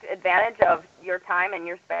take advantage of your time and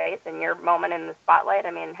your space and your moment in the spotlight,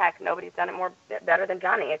 I mean, heck, nobody's done it better than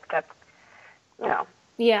Johnny, except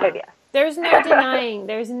yeah. maybe. There's no denying.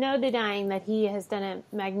 There's no denying that he has done a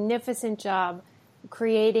magnificent job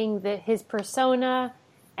creating his persona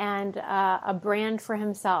and a brand for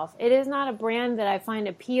himself. It is not a brand that I find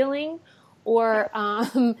appealing or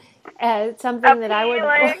as something that I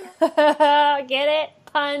would get it.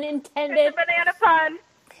 Pun intended. It's a banana pun.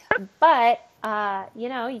 But you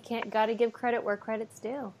got to give credit where credit's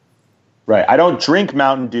due. Right. I don't drink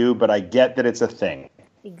Mountain Dew, but I get that it's a thing.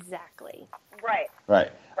 Exactly.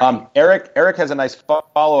 Right. Eric has a nice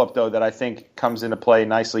follow-up, though, that I think comes into play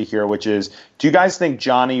nicely here, which is, do you guys think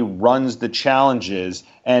Johnny runs the challenges?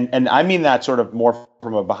 And I mean that sort of more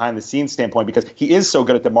from a behind-the-scenes standpoint, because he is so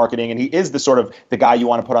good at the marketing, and he is the guy you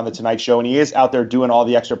want to put on the Tonight Show, and he is out there doing all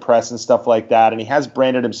the extra press and stuff like that, and he has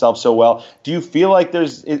branded himself so well. Do you feel like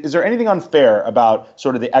is there anything unfair about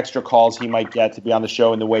sort of the extra calls he might get to be on the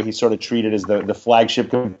show and the way he's sort of treated as the flagship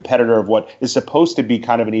competitor of what is supposed to be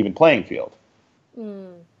kind of an even playing field?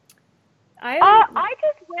 I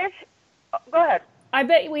just wish. Go ahead. I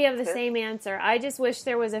bet we have the same answer. I just wish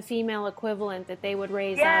there was a female equivalent that they would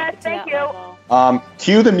raise up to that level.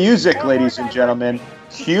 Cue the music, ladies and gentlemen.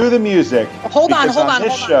 Cue the music. Hold on.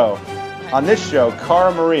 On this show,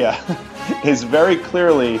 Cara Maria is very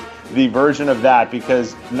clearly the version of that,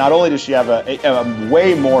 because not only does she have a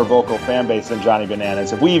way more vocal fan base than Johnny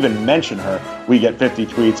Bananas, if we even mention her, we get 50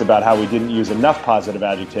 tweets about how we didn't use enough positive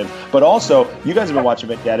adjectives, but also, you guys have been watching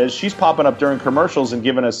Vendettas, she's popping up during commercials and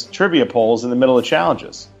giving us trivia polls in the middle of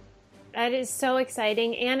challenges. That is so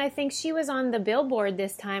exciting, and I think she was on the Billboard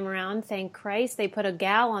this time around. Thank Christ they put a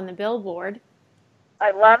gal on the Billboard.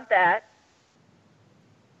 I love that.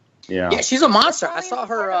 Yeah, she's a monster. I saw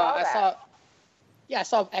her. I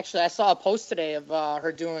saw a post today of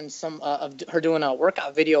her doing a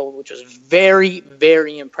workout video, which was very,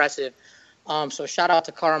 very impressive. So shout out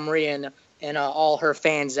to Cara Maria and all her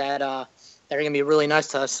fans that are going to be really nice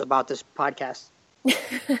to us about this podcast.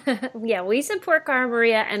 Yeah, we support Cara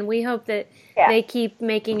Maria, and we hope that they keep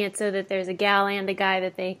making it so that there's a gal and a guy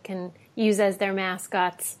that they can use as their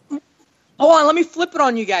mascots. Hold on, let me flip it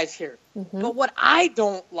on you guys here. Mm-hmm. But what I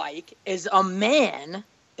don't like is a man,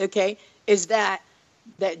 okay, is that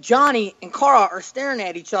Johnny and Cara are staring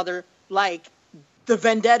at each other like the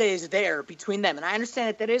vendetta is there between them. And I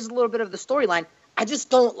understand that is a little bit of the storyline. I just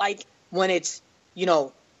don't like when it's,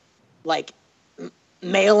 like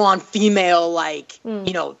male on female, like,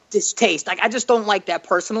 distaste. Like, I just don't like that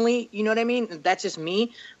personally. You know what I mean? That's just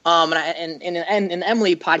me. And in the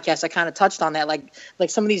Emily podcast, I kind of touched on that. Like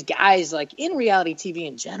some of these guys, like in reality TV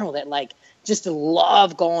in general, that like just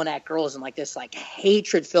love going at girls in like this like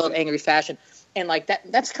hatred-filled, angry fashion. And like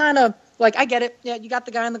that's kind of like, I get it. Yeah, you got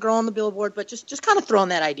the guy and the girl on the Billboard, but just kind of throwing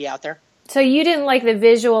that idea out there. So you didn't like the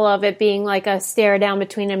visual of it being like a stare down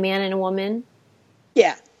between a man and a woman?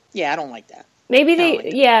 Yeah, I don't like that. Maybe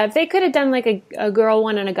if they could have done like a girl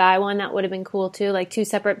one and a guy one, that would have been cool too, like two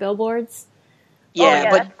separate billboards. Yeah,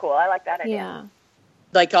 but that's cool. I like that idea. Yeah,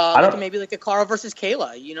 like maybe like a Cara versus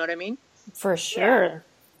Kayla. You know what I mean? For sure.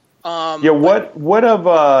 I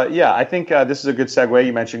think this is a good segue.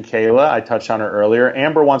 You mentioned Kayla. I touched on her earlier.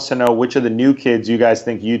 Amber wants to know which of the new kids you guys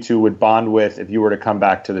think you two would bond with if you were to come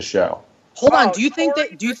back to the show. Hold on. Do you think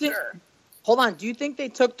they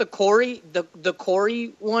took the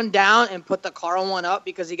Corey one down and put the Cara one up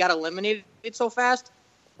because he got eliminated so fast?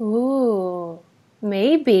 Ooh,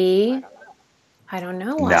 maybe. I don't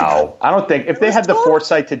know. No, I don't think. If they had the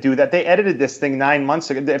foresight to do that, they edited this thing 9 months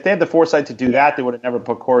ago. If they had the foresight to do that, they would have never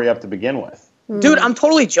put Corey up to begin with. Dude, I'm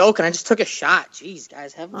totally joking. I just took a shot. Jeez,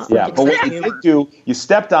 guys. But what you did do, you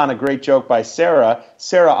stepped on a great joke by Sarah.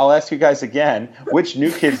 Sarah, I'll ask you guys again, which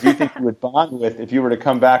new kids do you think you would bond with if you were to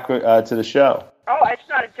come back to the show? Oh, it's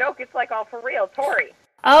not a joke. It's like all for real. Tori.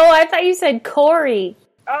 Oh, I thought you said Corey.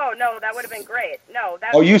 Oh, no, that would have been great. No,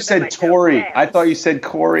 that. Oh, you said Tori. I thought you said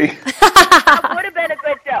Corey. That would have been a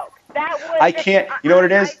good joke. I can't. You know what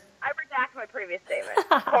it is? I redact my previous statement.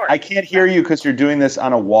 Corey. I can't hear you because you're doing this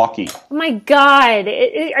on a walkie. Oh my God.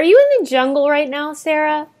 Are you in the jungle right now,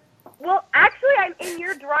 Sarah? Well, actually, I'm in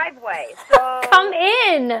your driveway. So come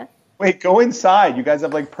in. Wait, go inside. You guys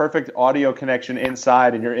have like perfect audio connection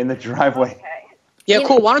inside and you're in the driveway. Okay. Yeah,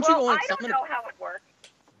 cool. Why don't you Well, go I and don't summon? know how it works.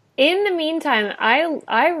 In the meantime, I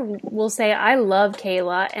will say I love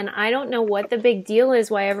Kayla, and I don't know what the big deal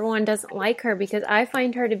is why everyone doesn't like her, because I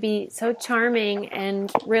find her to be so charming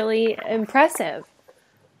and really impressive.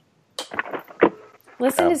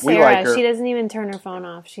 Listen to we Sarah. like her. She doesn't even turn her phone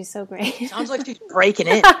off. She's so great. Sounds like she's breaking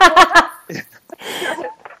in. I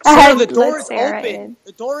Sarah, the let door is Sarah open. in.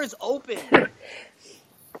 The door is open.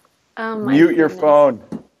 Oh my Mute your goodness. phone.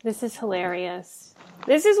 This is hilarious.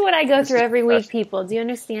 This is what I go through every week, people. Do you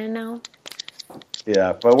understand now?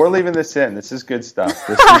 Yeah, but we're leaving this in. This is good stuff.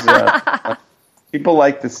 This is people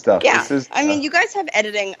like this stuff. Yeah, This is, I mean, you guys have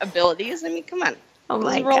editing abilities. I mean, come on. Oh This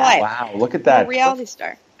my is real God. life. wow, look at I'm that. a reality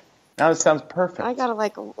star. Now it sounds perfect. I gotta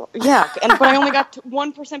but I only got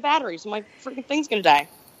 1% battery, so my freaking thing's gonna die.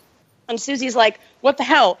 And Susie's like, "What the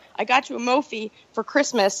hell? I got you a Mophie for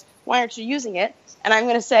Christmas. Why aren't you using it?" And I'm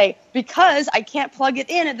gonna say, because I can't plug it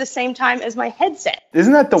in at the same time as my headset.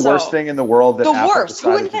 Isn't that the So, worst thing in the world? That The Apple worst. Who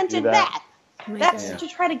decided to do invented that? that? Oh my That's God. to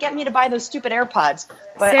try to get me to buy those stupid AirPods.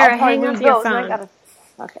 But Sarah, I'll probably hang lose up your those, and I phone. gotta...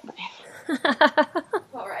 Okay, bye.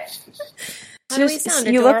 All right. How do we sound?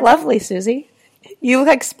 You look Adorable? lovely, Susie. You look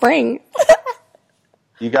like spring.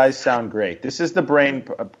 You guys sound great. This is the brain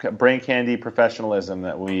candy professionalism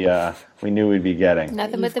that we knew we'd be getting.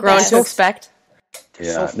 Nothing but the Grown best. to expect.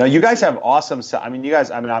 Yeah. No, you guys have awesome. I mean, you guys.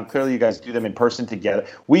 I mean, clearly you guys do them in person together.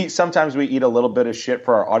 Sometimes we eat a little bit of shit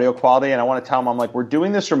for our audio quality, and I want to tell them, I'm like, we're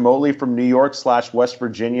doing this remotely from New York / West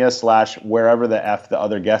Virginia / wherever the f the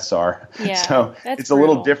other guests are. Yeah, So that's it's a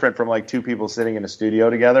little brutal. different from like two people sitting in a studio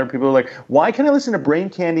together. People are like, why can I listen to Brain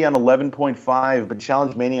Candy on 11.5, but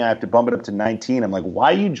Challenge Mania I have to bump it up to 19? I'm like,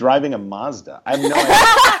 why are you driving a Mazda? I have no idea.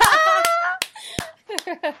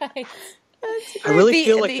 Right. I really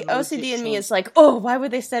feel like the mood OCD just in me changed. is like, oh, why would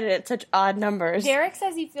they set it at such odd numbers? Derek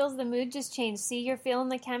says he feels the mood just changed. See, you're feeling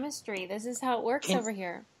the chemistry. This is how it works over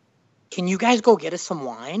here. Can you guys go get us some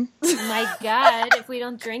wine? My God, if we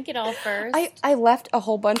don't drink it all first. I left a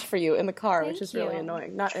whole bunch for you in the car, Thank which is really you.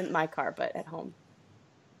 annoying. Not in my car, but at home.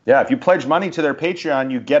 Yeah, if you pledge money to their Patreon,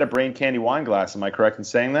 you get a Brain Candy wine glass. Am I correct in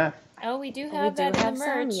saying that? Oh, we do have that in the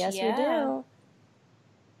merch. Yes, yeah. we do.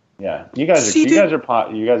 Yeah, you guys are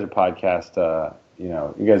podcast. You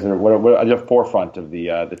guys are what at the forefront of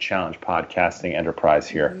the challenge podcasting enterprise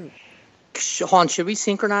here. Hold on, should we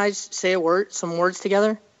synchronize? Say some words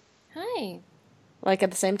together. Hi. Like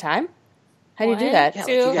at the same time? How do you do One, that? Yeah,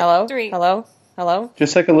 two, like Hello? three. Hello? Hello?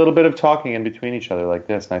 Just like a little bit of talking in between each other, like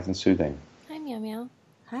this, nice and soothing. Hi, Meow Meow.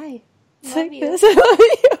 Hi. Love Like you. this. I love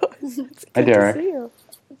you. It's Hi, good to Derek. see you.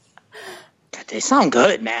 God, they sound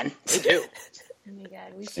good, man. They do. Oh my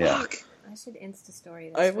God, we should. Yeah. I should Insta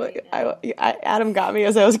story this right now. Adam got me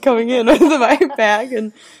as I was coming in with my bag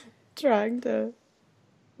and trying to...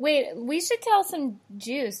 Wait, we should tell some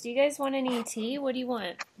juice. Do you guys want any tea? What do you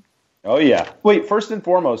want? Oh yeah. Wait, first and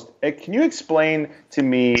foremost, can you explain to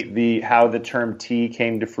me how the term tea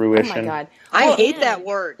came to Oh fruition? my God. I hate that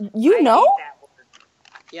word. You I know? hate that word.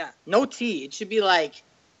 Yeah, no T. It should be like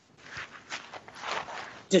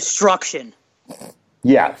destruction.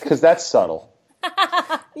 Yeah, because that's subtle.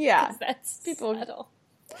 Yeah. That's People- subtle.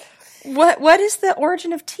 What is the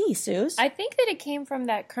origin of tea, Suze? I think that it came from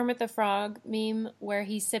that Kermit the Frog meme where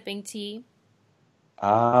he's sipping tea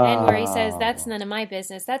and where he says, "That's none of my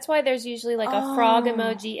business." That's why there's usually like a frog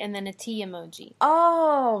emoji and then a tea emoji.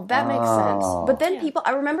 Oh, that makes sense. But then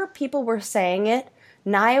I remember people were saying it.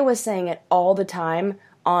 Naya was saying it all the time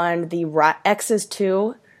on the X's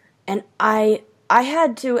too. And I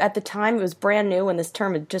had to, at the time, it was brand new when this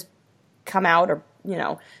term had just come out or,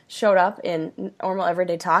 showed up in normal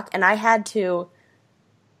everyday talk. And I had to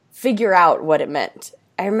figure out what it meant.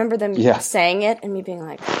 I remember them saying it and me being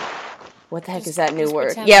like, what the heck is that new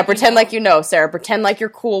word? Pretend like you know, Sarah. Pretend like you're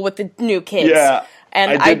cool with the new kids. Yeah.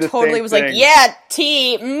 And I I did the totally same was thing. like, yeah,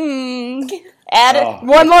 tea, add it,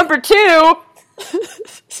 one lump or two.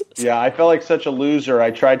 Yeah, I felt like such a loser. I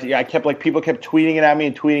kept people kept tweeting it at me,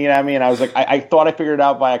 and I was like, I thought I figured it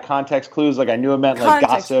out via context clues, like I knew it meant like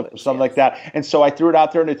Context gossip clues, or something like that. And so I threw it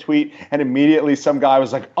out there in a tweet, and immediately some guy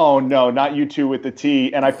was like, "Oh no, not you two with the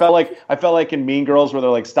T." And I felt like in Mean Girls where they're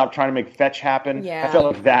like, "Stop trying to make fetch happen." Yeah. I felt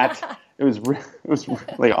like that. It was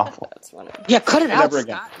really awful. That's funny. Yeah, cut it out, Never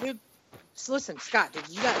again. Scott. Dude, listen, Scott, dude,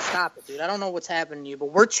 you gotta stop it, dude. I don't know what's happening to you,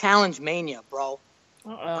 but we're Challenge Mania, bro.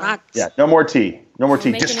 Yeah, no more tea. No more tea.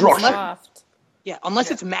 Making them Destruction. soft. Yeah, unless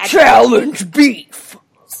it's magic. Challenge beef.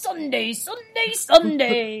 Sunday, Sunday,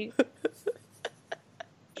 Sunday.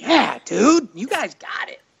 Yeah, dude, you guys got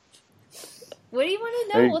it. What do you want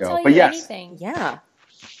to There know? you We'll go. tell But you yes. anything. Yeah.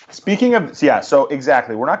 Speaking of, so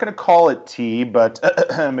exactly. We're not going to call it tea, but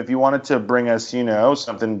if you wanted to bring us,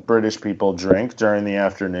 something British people drink during the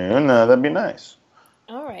afternoon, that'd be nice.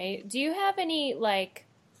 All right. Do you have any, like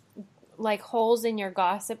holes in your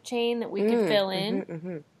gossip chain that we could fill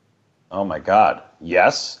in? Oh, my God.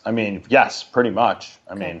 Yes. I mean, yes, pretty much.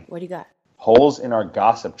 I mean, what do you got? Holes in our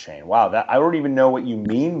gossip chain. Wow, that I don't even know what you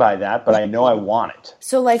mean by that, but I know I want it.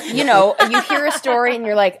 So, like, you hear a story and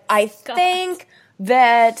you're like, I think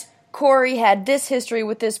that Corey had this history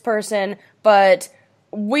with this person, but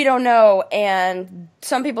we don't know, and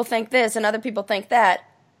some people think this and other people think that.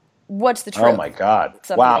 What's the truth? Oh my God.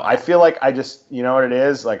 Something wow. like I feel like I just, you know what it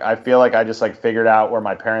is? Like, I feel like I just figured out where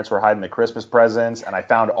my parents were hiding the Christmas presents and I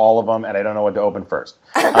found all of them and I don't know what to open first.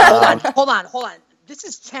 Hold on. This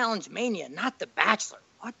is Challenge Mania, not The Bachelor.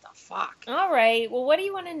 What the fuck? All right. Well, what do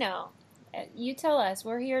you want to know? You tell us.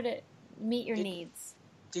 We're here to meet your needs.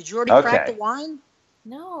 Did you already crack the wine?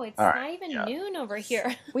 No, it's all not even noon over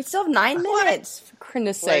here. We still have 9 minutes, for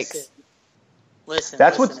goodness sakes. Listen.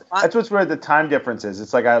 That's what's where the time difference is.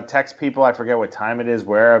 It's like I'll text people, I forget what time it is,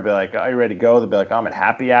 where I'll be like, "Are you ready to go?" They'll be like, "I'm at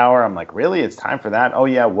happy hour." I'm like, "Really? It's time for that?" Oh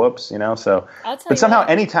yeah, whoops, So, but somehow,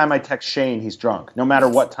 anytime I text Shane, he's drunk, no matter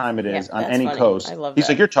what time it is on any coast. I love he's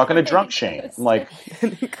that. like, "You're talking to drunk Shane." I'm like,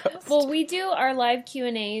 well, we do our live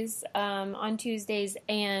Q&As on Tuesdays,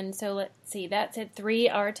 and so let's see, that's at 3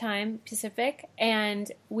 our time Pacific,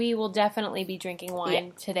 and we will definitely be drinking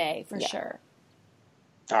wine today for sure.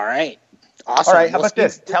 All right. Awesome. All right, how about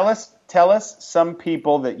this? Tell us some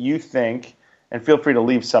people that you think, and feel free to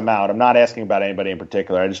leave some out. I'm not asking about anybody in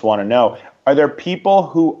particular. I just want to know, are there people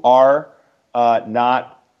who are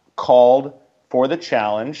not called for the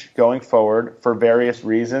challenge going forward for various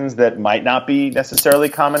reasons that might not be necessarily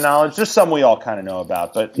common knowledge? Just some we all kind of know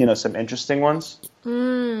about, but, some interesting ones?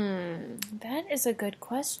 That is a good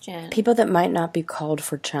question. People that might not be called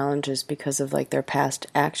for challenges because of, their past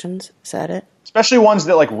actions. Is that it? Especially ones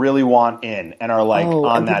that really want in and are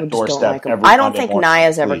on that doorstep. Every I don't think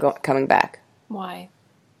Naya's ever coming back. Why?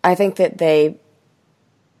 I think that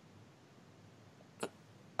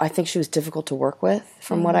I think she was difficult to work with,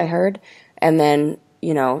 from what I heard, and then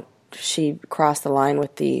she crossed the line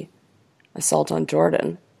with the assault on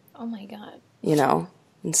Jordan. Oh my God. And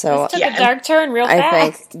so this took a dark turn real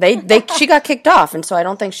fast. I think she got kicked off, and so I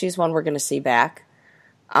don't think she's one we're going to see back.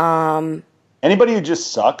 Anybody who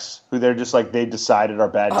just sucks, who they're just they decided are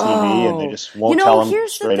bad TV and they just won't tell them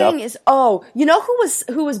here's straight the thing up.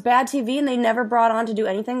 Who was bad TV and they never brought on to do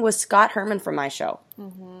anything was Scott Herman from my show.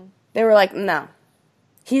 Mm-hmm. They were like, no.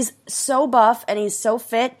 He's so buff and he's so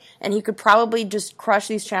fit and he could probably just crush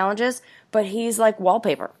these challenges, but he's like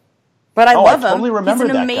wallpaper. But I love him. Totally remember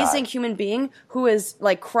he's an that amazing guy. human being who is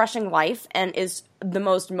crushing life and is the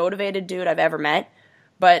most motivated dude I've ever met,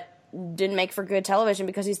 but didn't make for good television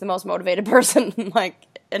because he's the most motivated person,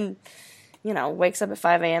 wakes up at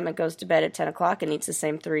 5 a.m. and goes to bed at 10 o'clock and eats the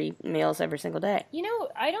same 3 meals every single day.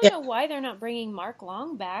 I don't know why they're not bringing Mark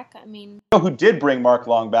Long back. I mean... Who did bring Mark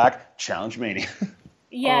Long back? Challenge Mania.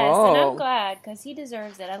 Yes, and I'm glad, because he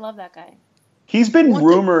deserves it. I love that guy. He's been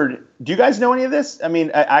rumored. Do you guys know any of this? I mean,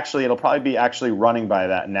 actually, it'll probably be running by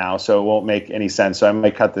that now, so it won't make any sense. So I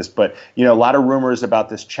might cut this. But, a lot of rumors about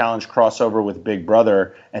this challenge crossover with Big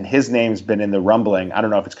Brother, and his name's been in the rumbling. I don't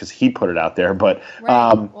know if it's because he put it out there, but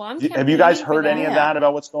have you guys heard any of that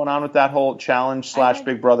about what's going on with that whole challenge /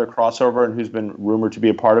 Big Brother crossover and who's been rumored to be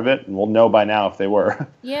a part of it? And we'll know by now if they were.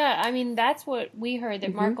 Yeah, I mean, that's what we heard,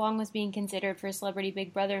 that Mark Long was being considered for Celebrity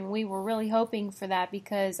Big Brother, and we were really hoping for that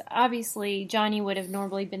because, obviously, Johnny would have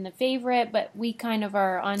normally been the favorite, but we kind of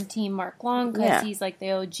are on Team Mark Long because he's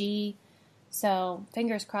the OG. So,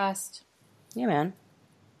 fingers crossed. Yeah, man.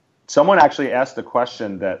 Someone actually asked the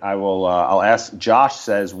question that I'll ask. Josh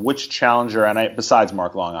says, which challenger, and besides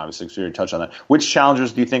Mark Long, obviously, because we already touched on that, which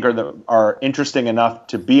challengers do you think are interesting enough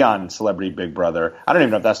to be on Celebrity Big Brother? I don't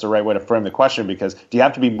even know if that's the right way to frame the question, because do you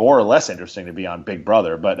have to be more or less interesting to be on Big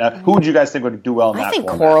Brother? But who would you guys think would do well in that format?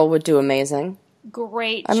 I think Coral would do amazing.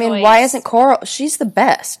 Great choice. I mean, why isn't Coral? She's the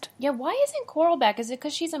best. Yeah, why isn't Coral back? Is it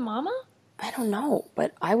because she's a mama? I don't know,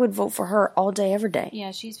 but I would vote for her all day, every day. Yeah,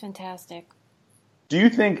 she's fantastic. Do you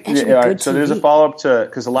think, so there's a follow-up to,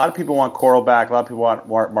 because a lot of people want Coral back, a lot of people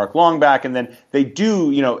want Mark Long back, and then they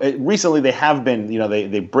do, recently they have been,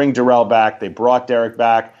 they bring Darrell back, they brought Derek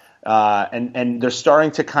back, and they're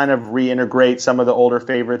starting to kind of reintegrate some of the older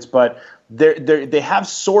favorites, but they have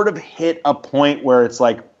sort of hit a point where it's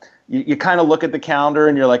you kind of look at the calendar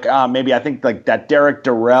and you're like, maybe I think like that Derek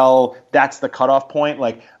Darrell, that's the cutoff point.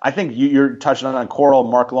 Like, I think you're touching on Coral,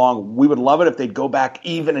 Mark Long. We would love it if they'd go back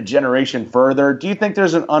even a generation further. Do you think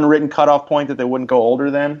there's an unwritten cutoff point that they wouldn't go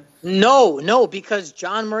older than? No, because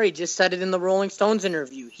John Murray just said it in the Rolling Stones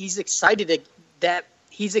interview. He's excited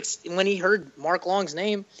when he heard Mark Long's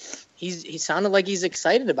name. He sounded like he's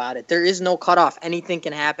excited about it. There is no cutoff. Anything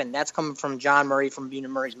can happen. That's coming from John Murray from Buena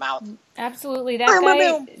Murray's mouth. Absolutely. That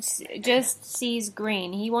guy just sees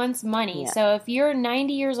green. He wants money. Yeah. So if you're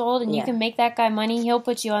 90 years old and you can make that guy money, he'll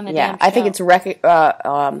put you on the damn show. I think it's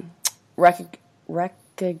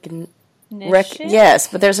yes,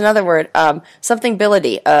 but there's another word.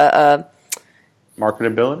 Somethingability.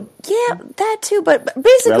 Marketability? Yeah, that too. But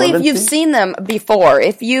basically, relevancy? If you've seen them before,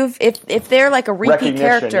 if they're like a repeat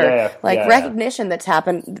character, recognition that's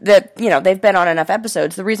happened, that they've been on enough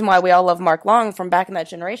episodes. The reason why we all love Mark Long from back in that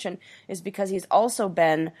generation is because he's also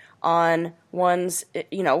been on ones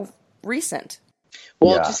recent.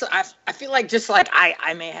 Well, I feel like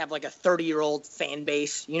I may have like a 30-year-old fan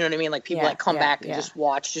base. You know what I mean? Like people that come back and just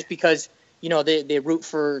watch just because they root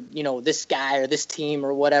for this guy or this team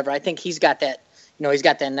or whatever. I think he's got that. He's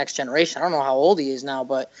got that next generation. I don't know how old he is now,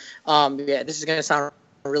 but this is going to sound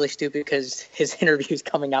really stupid because his interview's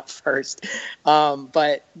coming up first.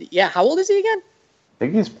 But yeah, how old is he again? I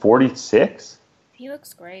think he's 46. He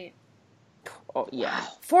looks great. Oh yeah,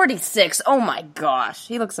 46. Oh my gosh,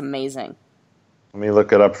 he looks amazing. Let me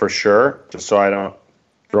look it up for sure, just so I don't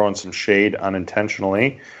throw in some shade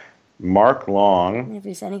unintentionally. Mark Long. If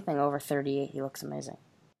he's anything over 38, he looks amazing.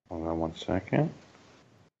 Hold on 1 second.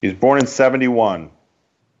 He was born in 1971.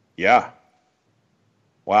 Yeah.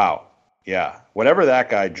 Wow. Yeah. Whatever that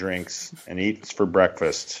guy drinks and eats for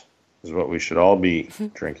breakfast is what we should all be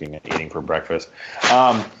drinking and eating for breakfast.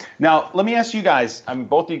 Now, let me ask you guys.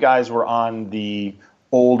 Both of you guys were on the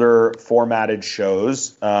older formatted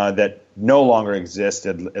shows that no longer exist,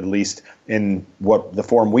 at least in what the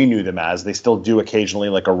form we knew them as. They still do occasionally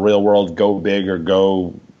like a Real World Go Big or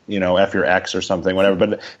Go F your X or something, whatever.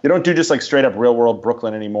 But they don't do just like straight up Real World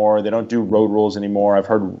Brooklyn anymore. They don't do Road Rules anymore. I've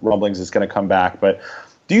heard rumblings it's going to come back. But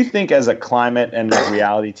do you think as a climate and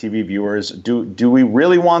reality TV viewers, do we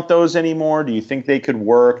really want those anymore? Do you think they could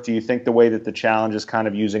work? Do you think the way that the challenge is kind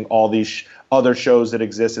of using all these other shows that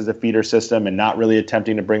exist as a feeder system and not really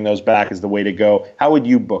attempting to bring those back is the way to go? How would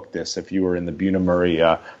you book this if you were in the Buena Murray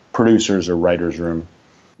producers or writers room?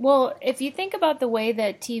 Well, if you think about the way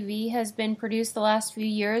that TV has been produced the last few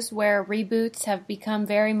years, where reboots have become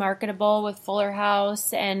very marketable with Fuller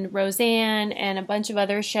House and Roseanne and a bunch of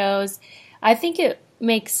other shows, I think it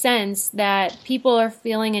makes sense that people are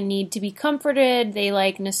feeling a need to be comforted. They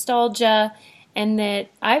like nostalgia, and that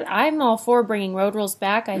I'm all for bringing Road Rules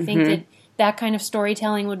back. I think that kind of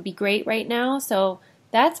storytelling would be great right now. So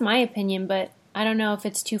that's my opinion, but I don't know if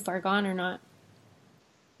it's too far gone or not.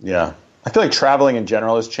 Yeah. I feel like traveling in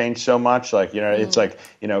general has changed so much. Like, it's like,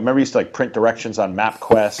 remember you used to like print directions on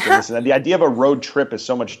MapQuest and this and that. The idea of a road trip is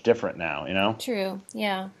so much different now, True,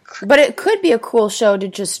 yeah. But it could be a cool show to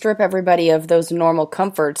just strip everybody of those normal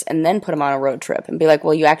comforts and then put them on a road trip and be like,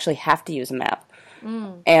 well, you actually have to use a map.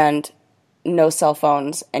 And no cell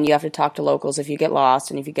phones, and you have to talk to locals if you get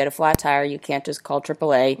lost, and if you get a flat tire, you can't just call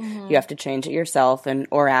AAA. You have to change it yourself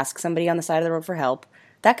or ask somebody on the side of the road for help.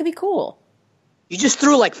 That could be cool. You just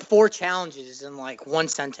threw like 4 challenges in like one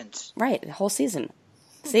sentence. Right, the whole season.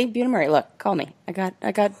 See, Buena Murray, look, call me. I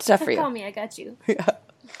got stuff for you. Call me, I got you. Do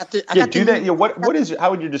that. What is?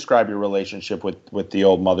 How would you describe your relationship with the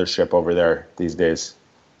old mothership over there these days?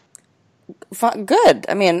 Good.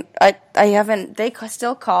 I mean, I haven't. They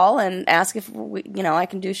still call and ask if I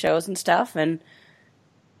can do shows and stuff, and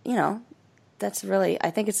that's really.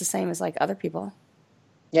 I think it's the same as like other people.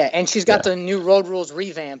 Yeah, and she's got the new Road Rules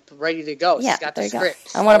revamp ready to go. Yeah, she's got the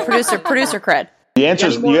script. I want a producer cred. You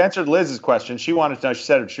answered Liz's question. She wanted to know. She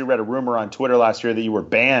said she read a rumor on Twitter last year that you were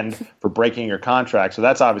banned for breaking your contract. So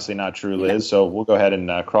that's obviously not true, Liz. So we'll go ahead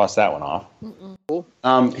and cross that one off. Cool.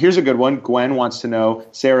 Here's a good one. Gwen wants to know,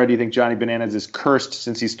 Sarah, do you think Johnny Bananas is cursed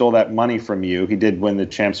since he stole that money from you? He did win the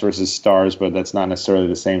Champs versus Stars, but that's not necessarily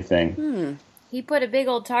the same thing. He put a big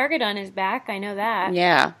old target on his back. I know that.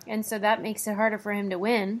 Yeah. And so that makes it harder for him to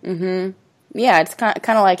win. Mm-hmm. Yeah, it's kind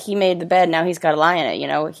of like he made the bed, now he's got to lie in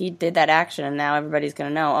it. He did that action, and now everybody's going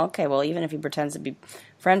to know, okay, well, even if he pretends to be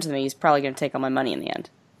friends with me, he's probably going to take all my money in the end.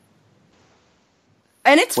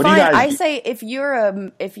 And it's fine. I say if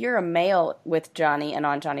you're a male with Johnny and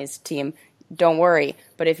on Johnny's team, don't worry.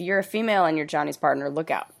 But if you're a female and you're Johnny's partner,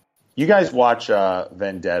 look out. You guys watch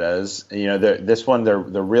Vendettas. You know, this one, they're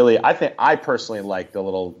really. I personally like the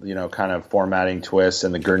little, kind of formatting twists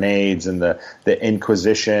and the grenades and the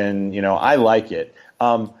Inquisition. You know, I like it.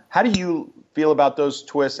 How do you feel about those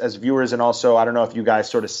twists as viewers? And also, I don't know if you guys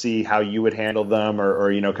sort of see how you would handle them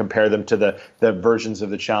or compare them to the versions of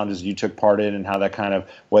the challenges you took part in and how that kind of,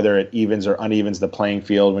 whether it evens or unevens the playing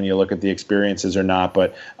field when you look at the experiences or not.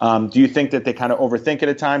 But do you think that they kind of overthink it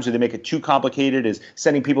at times? Do they make it too complicated? Is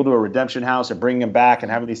sending people to a redemption house or bringing them back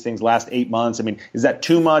and having these things last 8 months? I mean, is that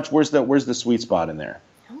too much? Where's the sweet spot in there?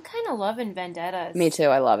 I'm kind of loving Vendettas. Me too.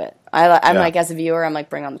 I love it. I'm like, as a viewer, I'm like,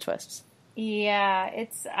 bring on the twists. Yeah,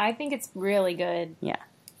 I think it's really good. Yeah.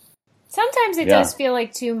 Sometimes it does feel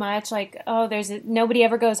like too much. Like, nobody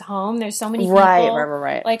ever goes home. There's so many people.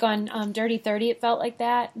 Right. Like on Dirty 30, it felt like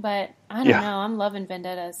that. But I don't know. I'm loving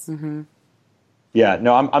Vendettas. Mm-hmm. Yeah,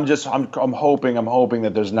 no, I'm hoping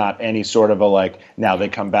that there's not any sort of a now they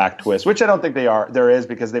come back twist, which I don't think there is,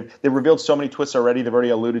 because they've revealed so many twists already. They've already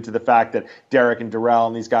alluded to the fact that Derek and Darrell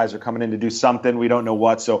and these guys are coming in to do something. We don't know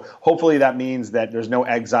what. So hopefully that means that there's no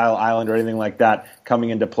Exile Island or anything like that coming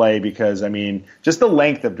into play, because, I mean, just the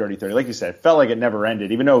length of Dirty 30, like you said, it felt like it never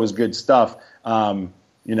ended, even though it was good stuff.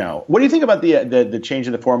 What do you think about the change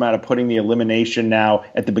in the format of putting the elimination now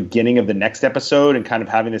at the beginning of the next episode and kind of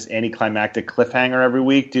having this anticlimactic cliffhanger every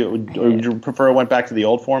week? Or would you prefer it went back to the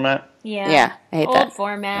old format? Yeah. I hate old that.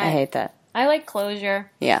 format. I hate that. I like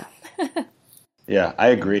closure. Yeah. Yeah, I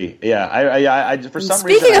agree. Yeah, I for some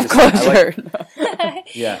Speaking reason. Speaking of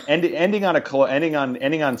closure.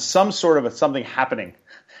 Ending on some sort of something happening,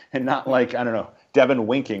 and not like, I don't know, Devin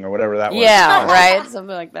winking or whatever that was. Yeah, right.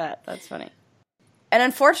 Something like that. That's funny. And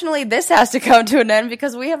unfortunately, this has to come to an end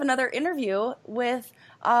because we have another interview with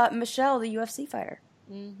Michelle, the UFC fighter.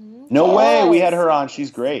 Mm-hmm. No way. We had her on. She's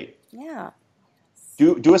great. Yeah.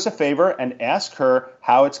 Do us a favor and ask her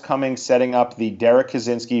how it's coming, setting up the Derek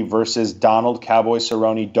Kaczynski versus Donald Cowboy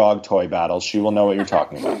Cerrone dog toy battle. She will know what you're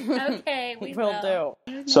talking about. Okay, we will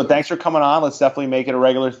do. So thanks for coming on. Let's definitely make it a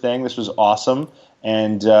regular thing. This was awesome.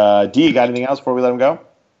 And D, you got anything else before we let him go?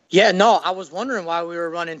 Yeah, no, I was wondering why we were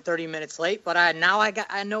running 30 minutes late, but I know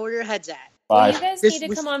where your head's at. Well, you guys need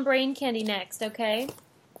to come on Brain Candy next, okay?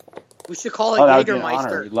 We should call it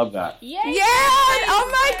Jägermeister. We'd love that. Yeah! Oh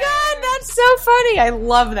my god, that's so funny. I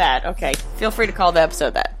love that. Okay, feel free to call the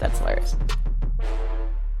episode that. That's hilarious.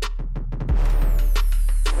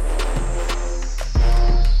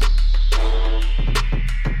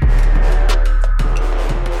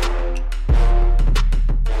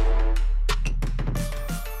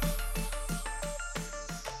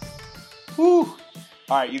 Whew.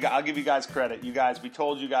 All right, I'll give you guys credit. You guys, we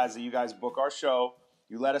told you guys that you guys book our show.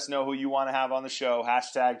 You let us know who you want to have on the show.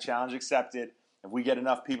 #challenge accepted. If we get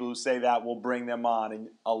enough people who say that, we'll bring them on. And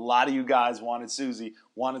a lot of you guys wanted Susie,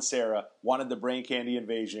 wanted Sarah, wanted the Brain Candy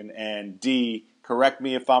invasion. And D, correct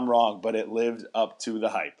me if I'm wrong, but it lived up to the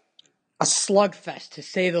hype. A slugfest, to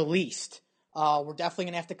say the least. We're definitely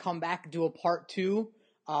going to have to come back and do a part 2.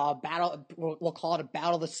 Battle. We'll call it a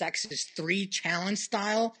Battle of the Sexes 3 challenge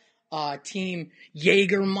style. Team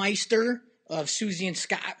Jägermeister of Susie and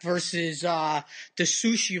Scott versus the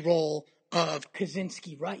sushi roll of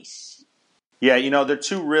Kaczynski Rice. Yeah, they're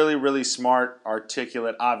two really, really smart,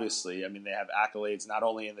 articulate, obviously. I mean, they have accolades not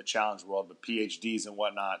only in the challenge world, but PhDs and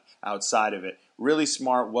whatnot outside of it. Really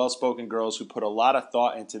smart, well-spoken girls who put a lot of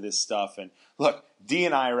thought into this stuff. And look, Dee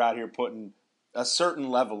and I are out here putting a certain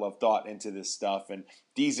level of thought into this stuff. And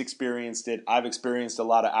Dee's experienced it. I've experienced a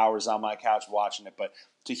lot of hours on my couch watching it. But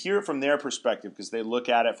to hear it from their perspective, because they look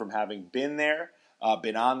at it from having been there,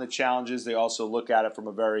 been on the challenges, they also look at it from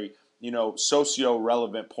a very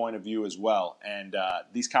socio-relevant point of view as well. And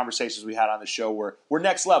these conversations we had on the show were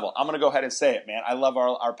next level. I'm going to go ahead and say it, man. I love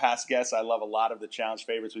our past guests. I love a lot of the challenge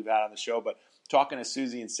favorites we've had on the show. But talking to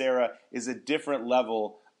Susie and Sarah is a different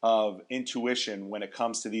level of intuition when it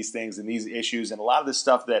comes to these things and these issues. And a lot of this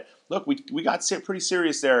stuff that, look, we got pretty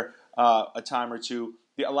serious there a time or two.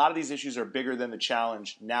 A lot of these issues are bigger than the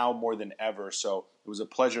challenge now more than ever. So it was a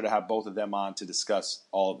pleasure to have both of them on to discuss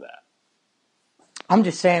all of that. I'm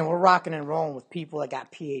just saying, we're rocking and rolling with people that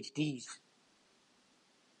got PhDs.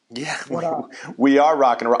 Yeah, we are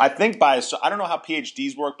rocking and rolling. I think I don't know how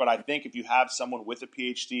PhDs work, but I think if you have someone with a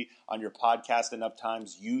PhD on your podcast enough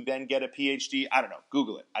times, you then get a PhD. I don't know.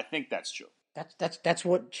 Google it. I think that's true. That's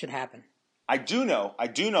what should happen. I do know,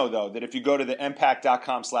 though, that if you go to the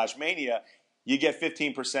empact.com/mania, you get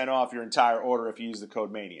 15% off your entire order if you use the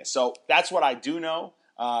code MANIA. So that's what I do know.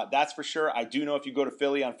 That's for sure. I do know if you go to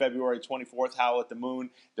Philly on February 24th, Howl at the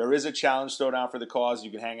Moon, there is a challenge throwdown for the cause.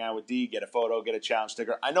 You can hang out with D, get a photo, get a challenge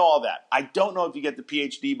sticker. I know all that. I don't know if you get the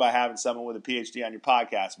PhD by having someone with a PhD on your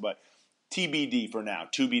podcast, but TBD for now,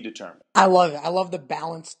 to be determined. I love it. I love the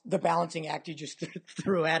balancing act you just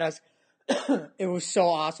threw at us. It was so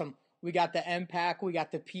awesome. We got the MPAC, we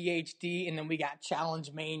got the PhD, and then we got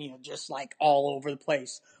Challenge Mania just like all over the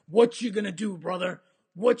place. What you gonna do, brother?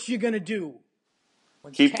 What you gonna do?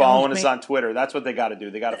 Keep following us on Twitter. That's what they got to do.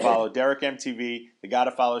 They got to follow Derek MTV. They got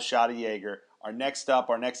to follow Shotty Yeager. Our next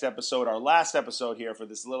episode, our last episode here for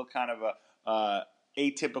this little kind of a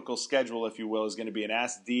atypical schedule, if you will, is going to be an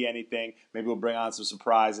Ask D Anything. Maybe we'll bring on some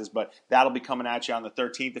surprises, but that'll be coming at you on the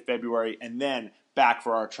 13th of February, and then back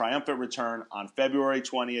for our triumphant return on February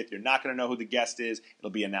 20th. You're not going to know who the guest is. It'll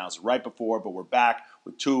be announced right before, but we're back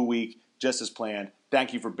with 2 a week, just as planned.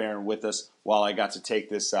 Thank you for bearing with us while I got to take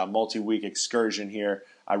this multi-week excursion here.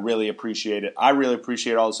 I really appreciate it. I really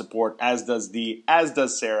appreciate all the support, as does D, as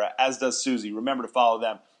does Sarah, as does Susie. Remember to follow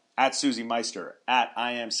them at Susie Meister, at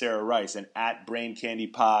I Am Sarah Rice, and at Brain Candy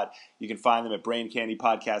Pod. You can find them at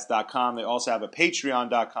braincandypodcast.com. They also have a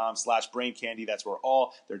patreon.com/braincandy. That's where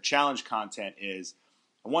all their challenge content is.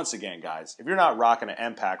 And once again, guys, if you're not rocking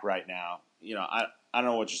an MPAC right now, I don't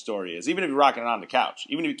know what your story is. Even if you're rocking it on the couch,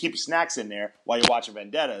 even if you keep your snacks in there while you're watching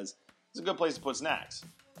Vendettas, it's a good place to put snacks.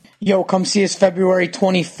 Yo, come see us February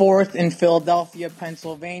 24th in Philadelphia,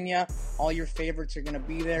 Pennsylvania. All your favorites are going to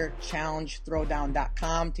be there.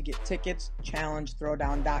 ChallengeThrowdown.com to get tickets.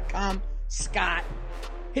 ChallengeThrowdown.com. Scott,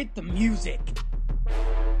 hit the music.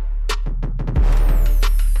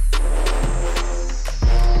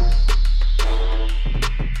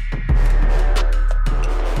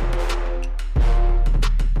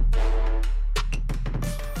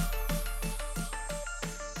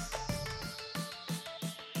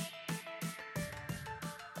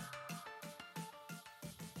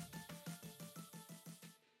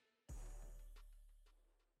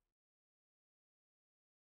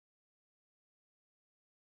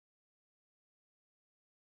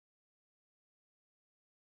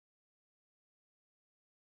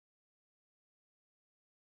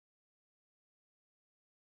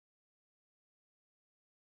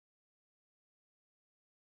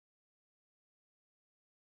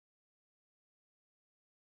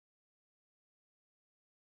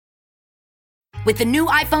 With the new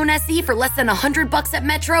iPhone SE for less than $100 at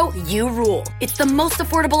Metro, you rule. It's the most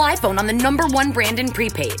affordable iPhone on the #1 brand in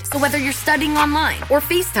prepaid. So whether you're studying online or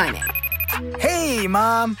FaceTiming. Hey,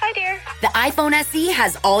 Mom. Hi, dear. The iPhone SE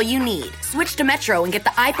has all you need. Switch to Metro and get the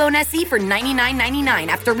iPhone SE for $99.99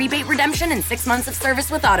 after rebate redemption and 6 months of service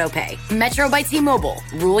with AutoPay. Metro by T-Mobile.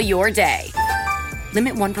 Rule your day.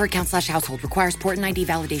 Limit 1 per account/household. Requires port and ID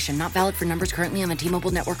validation. Not valid for numbers currently on the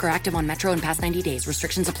T-Mobile network or active on Metro in past 90 days.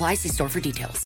 Restrictions apply. See store for details.